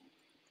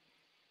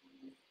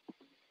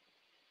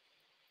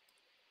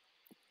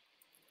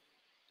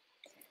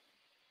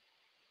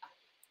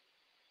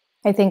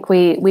 I think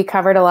we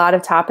covered a lot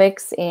of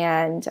topics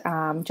and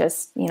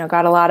just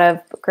got a lot of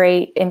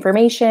great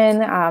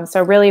information.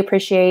 So really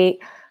appreciate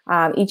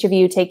each of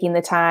you taking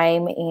the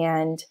time,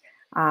 and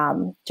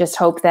just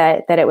hope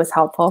that it was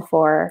helpful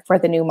for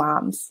the new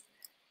moms.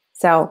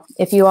 So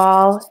if you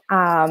all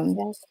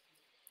don't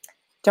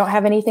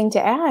have anything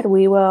to add,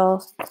 we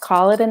will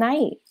call it a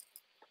night.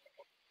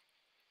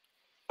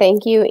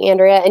 Thank you,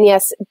 Andrea. And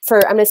yes,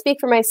 I'm going to speak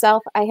for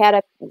myself. I had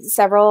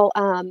several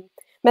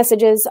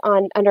messages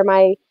under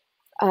my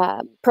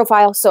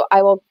profile, so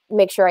I will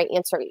make sure I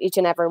answer each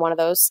and every one of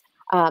those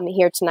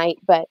here tonight.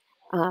 But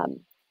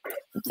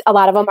a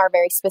lot of them are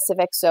very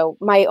specific. So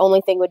my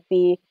only thing would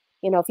be,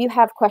 if you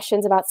have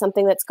questions about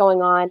something that's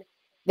going on,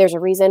 there's a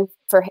reason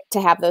to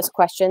have those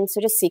questions.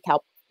 So just seek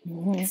help,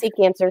 seek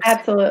answers.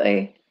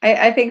 Absolutely.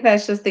 I think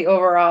that's just the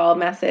overall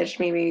message.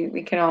 Maybe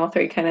we can all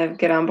three kind of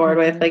get on board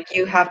with, like,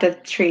 you have to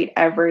treat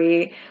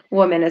every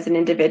woman as an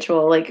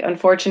individual. Like,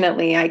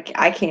 unfortunately, I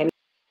can't.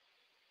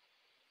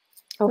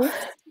 Oh.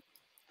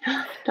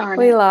 Darn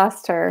We it.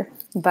 lost her,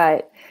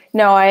 but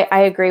no, I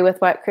agree with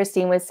what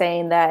Christine was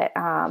saying, that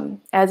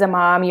as a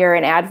mom, you're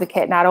an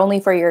advocate not only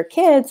for your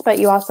kids, but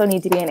you also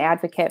need to be an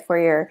advocate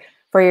for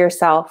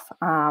yourself,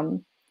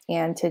 and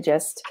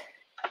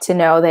to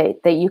know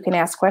that you can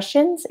ask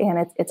questions,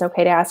 and it's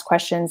okay to ask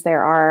questions.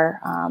 There are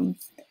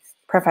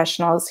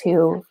professionals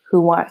who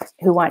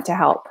want to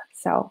help.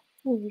 So,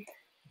 all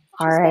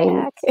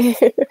right.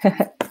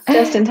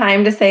 Just in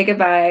time to say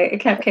goodbye. It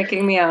kept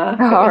kicking me off.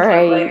 All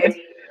right.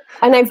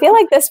 And I feel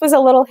like this was a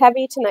little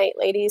heavy tonight,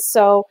 ladies.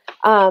 So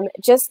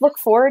just look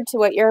forward to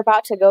what you're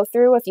about to go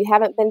through if you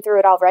haven't been through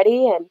it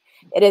already. And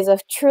it is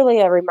truly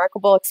a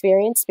remarkable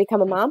experience to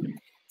become a mom.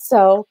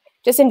 So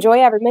just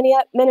enjoy every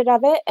minute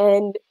of it,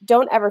 and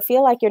don't ever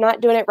feel like you're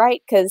not doing it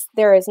right, because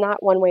there is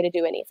not one way to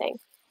do anything.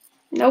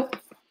 Nope.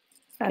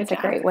 That's a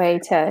great way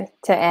to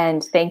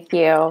end. Thank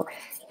you.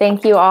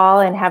 Thank you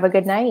all, and have a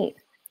good night.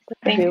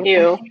 Thank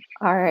you.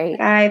 All right.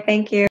 Bye.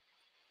 Thank you.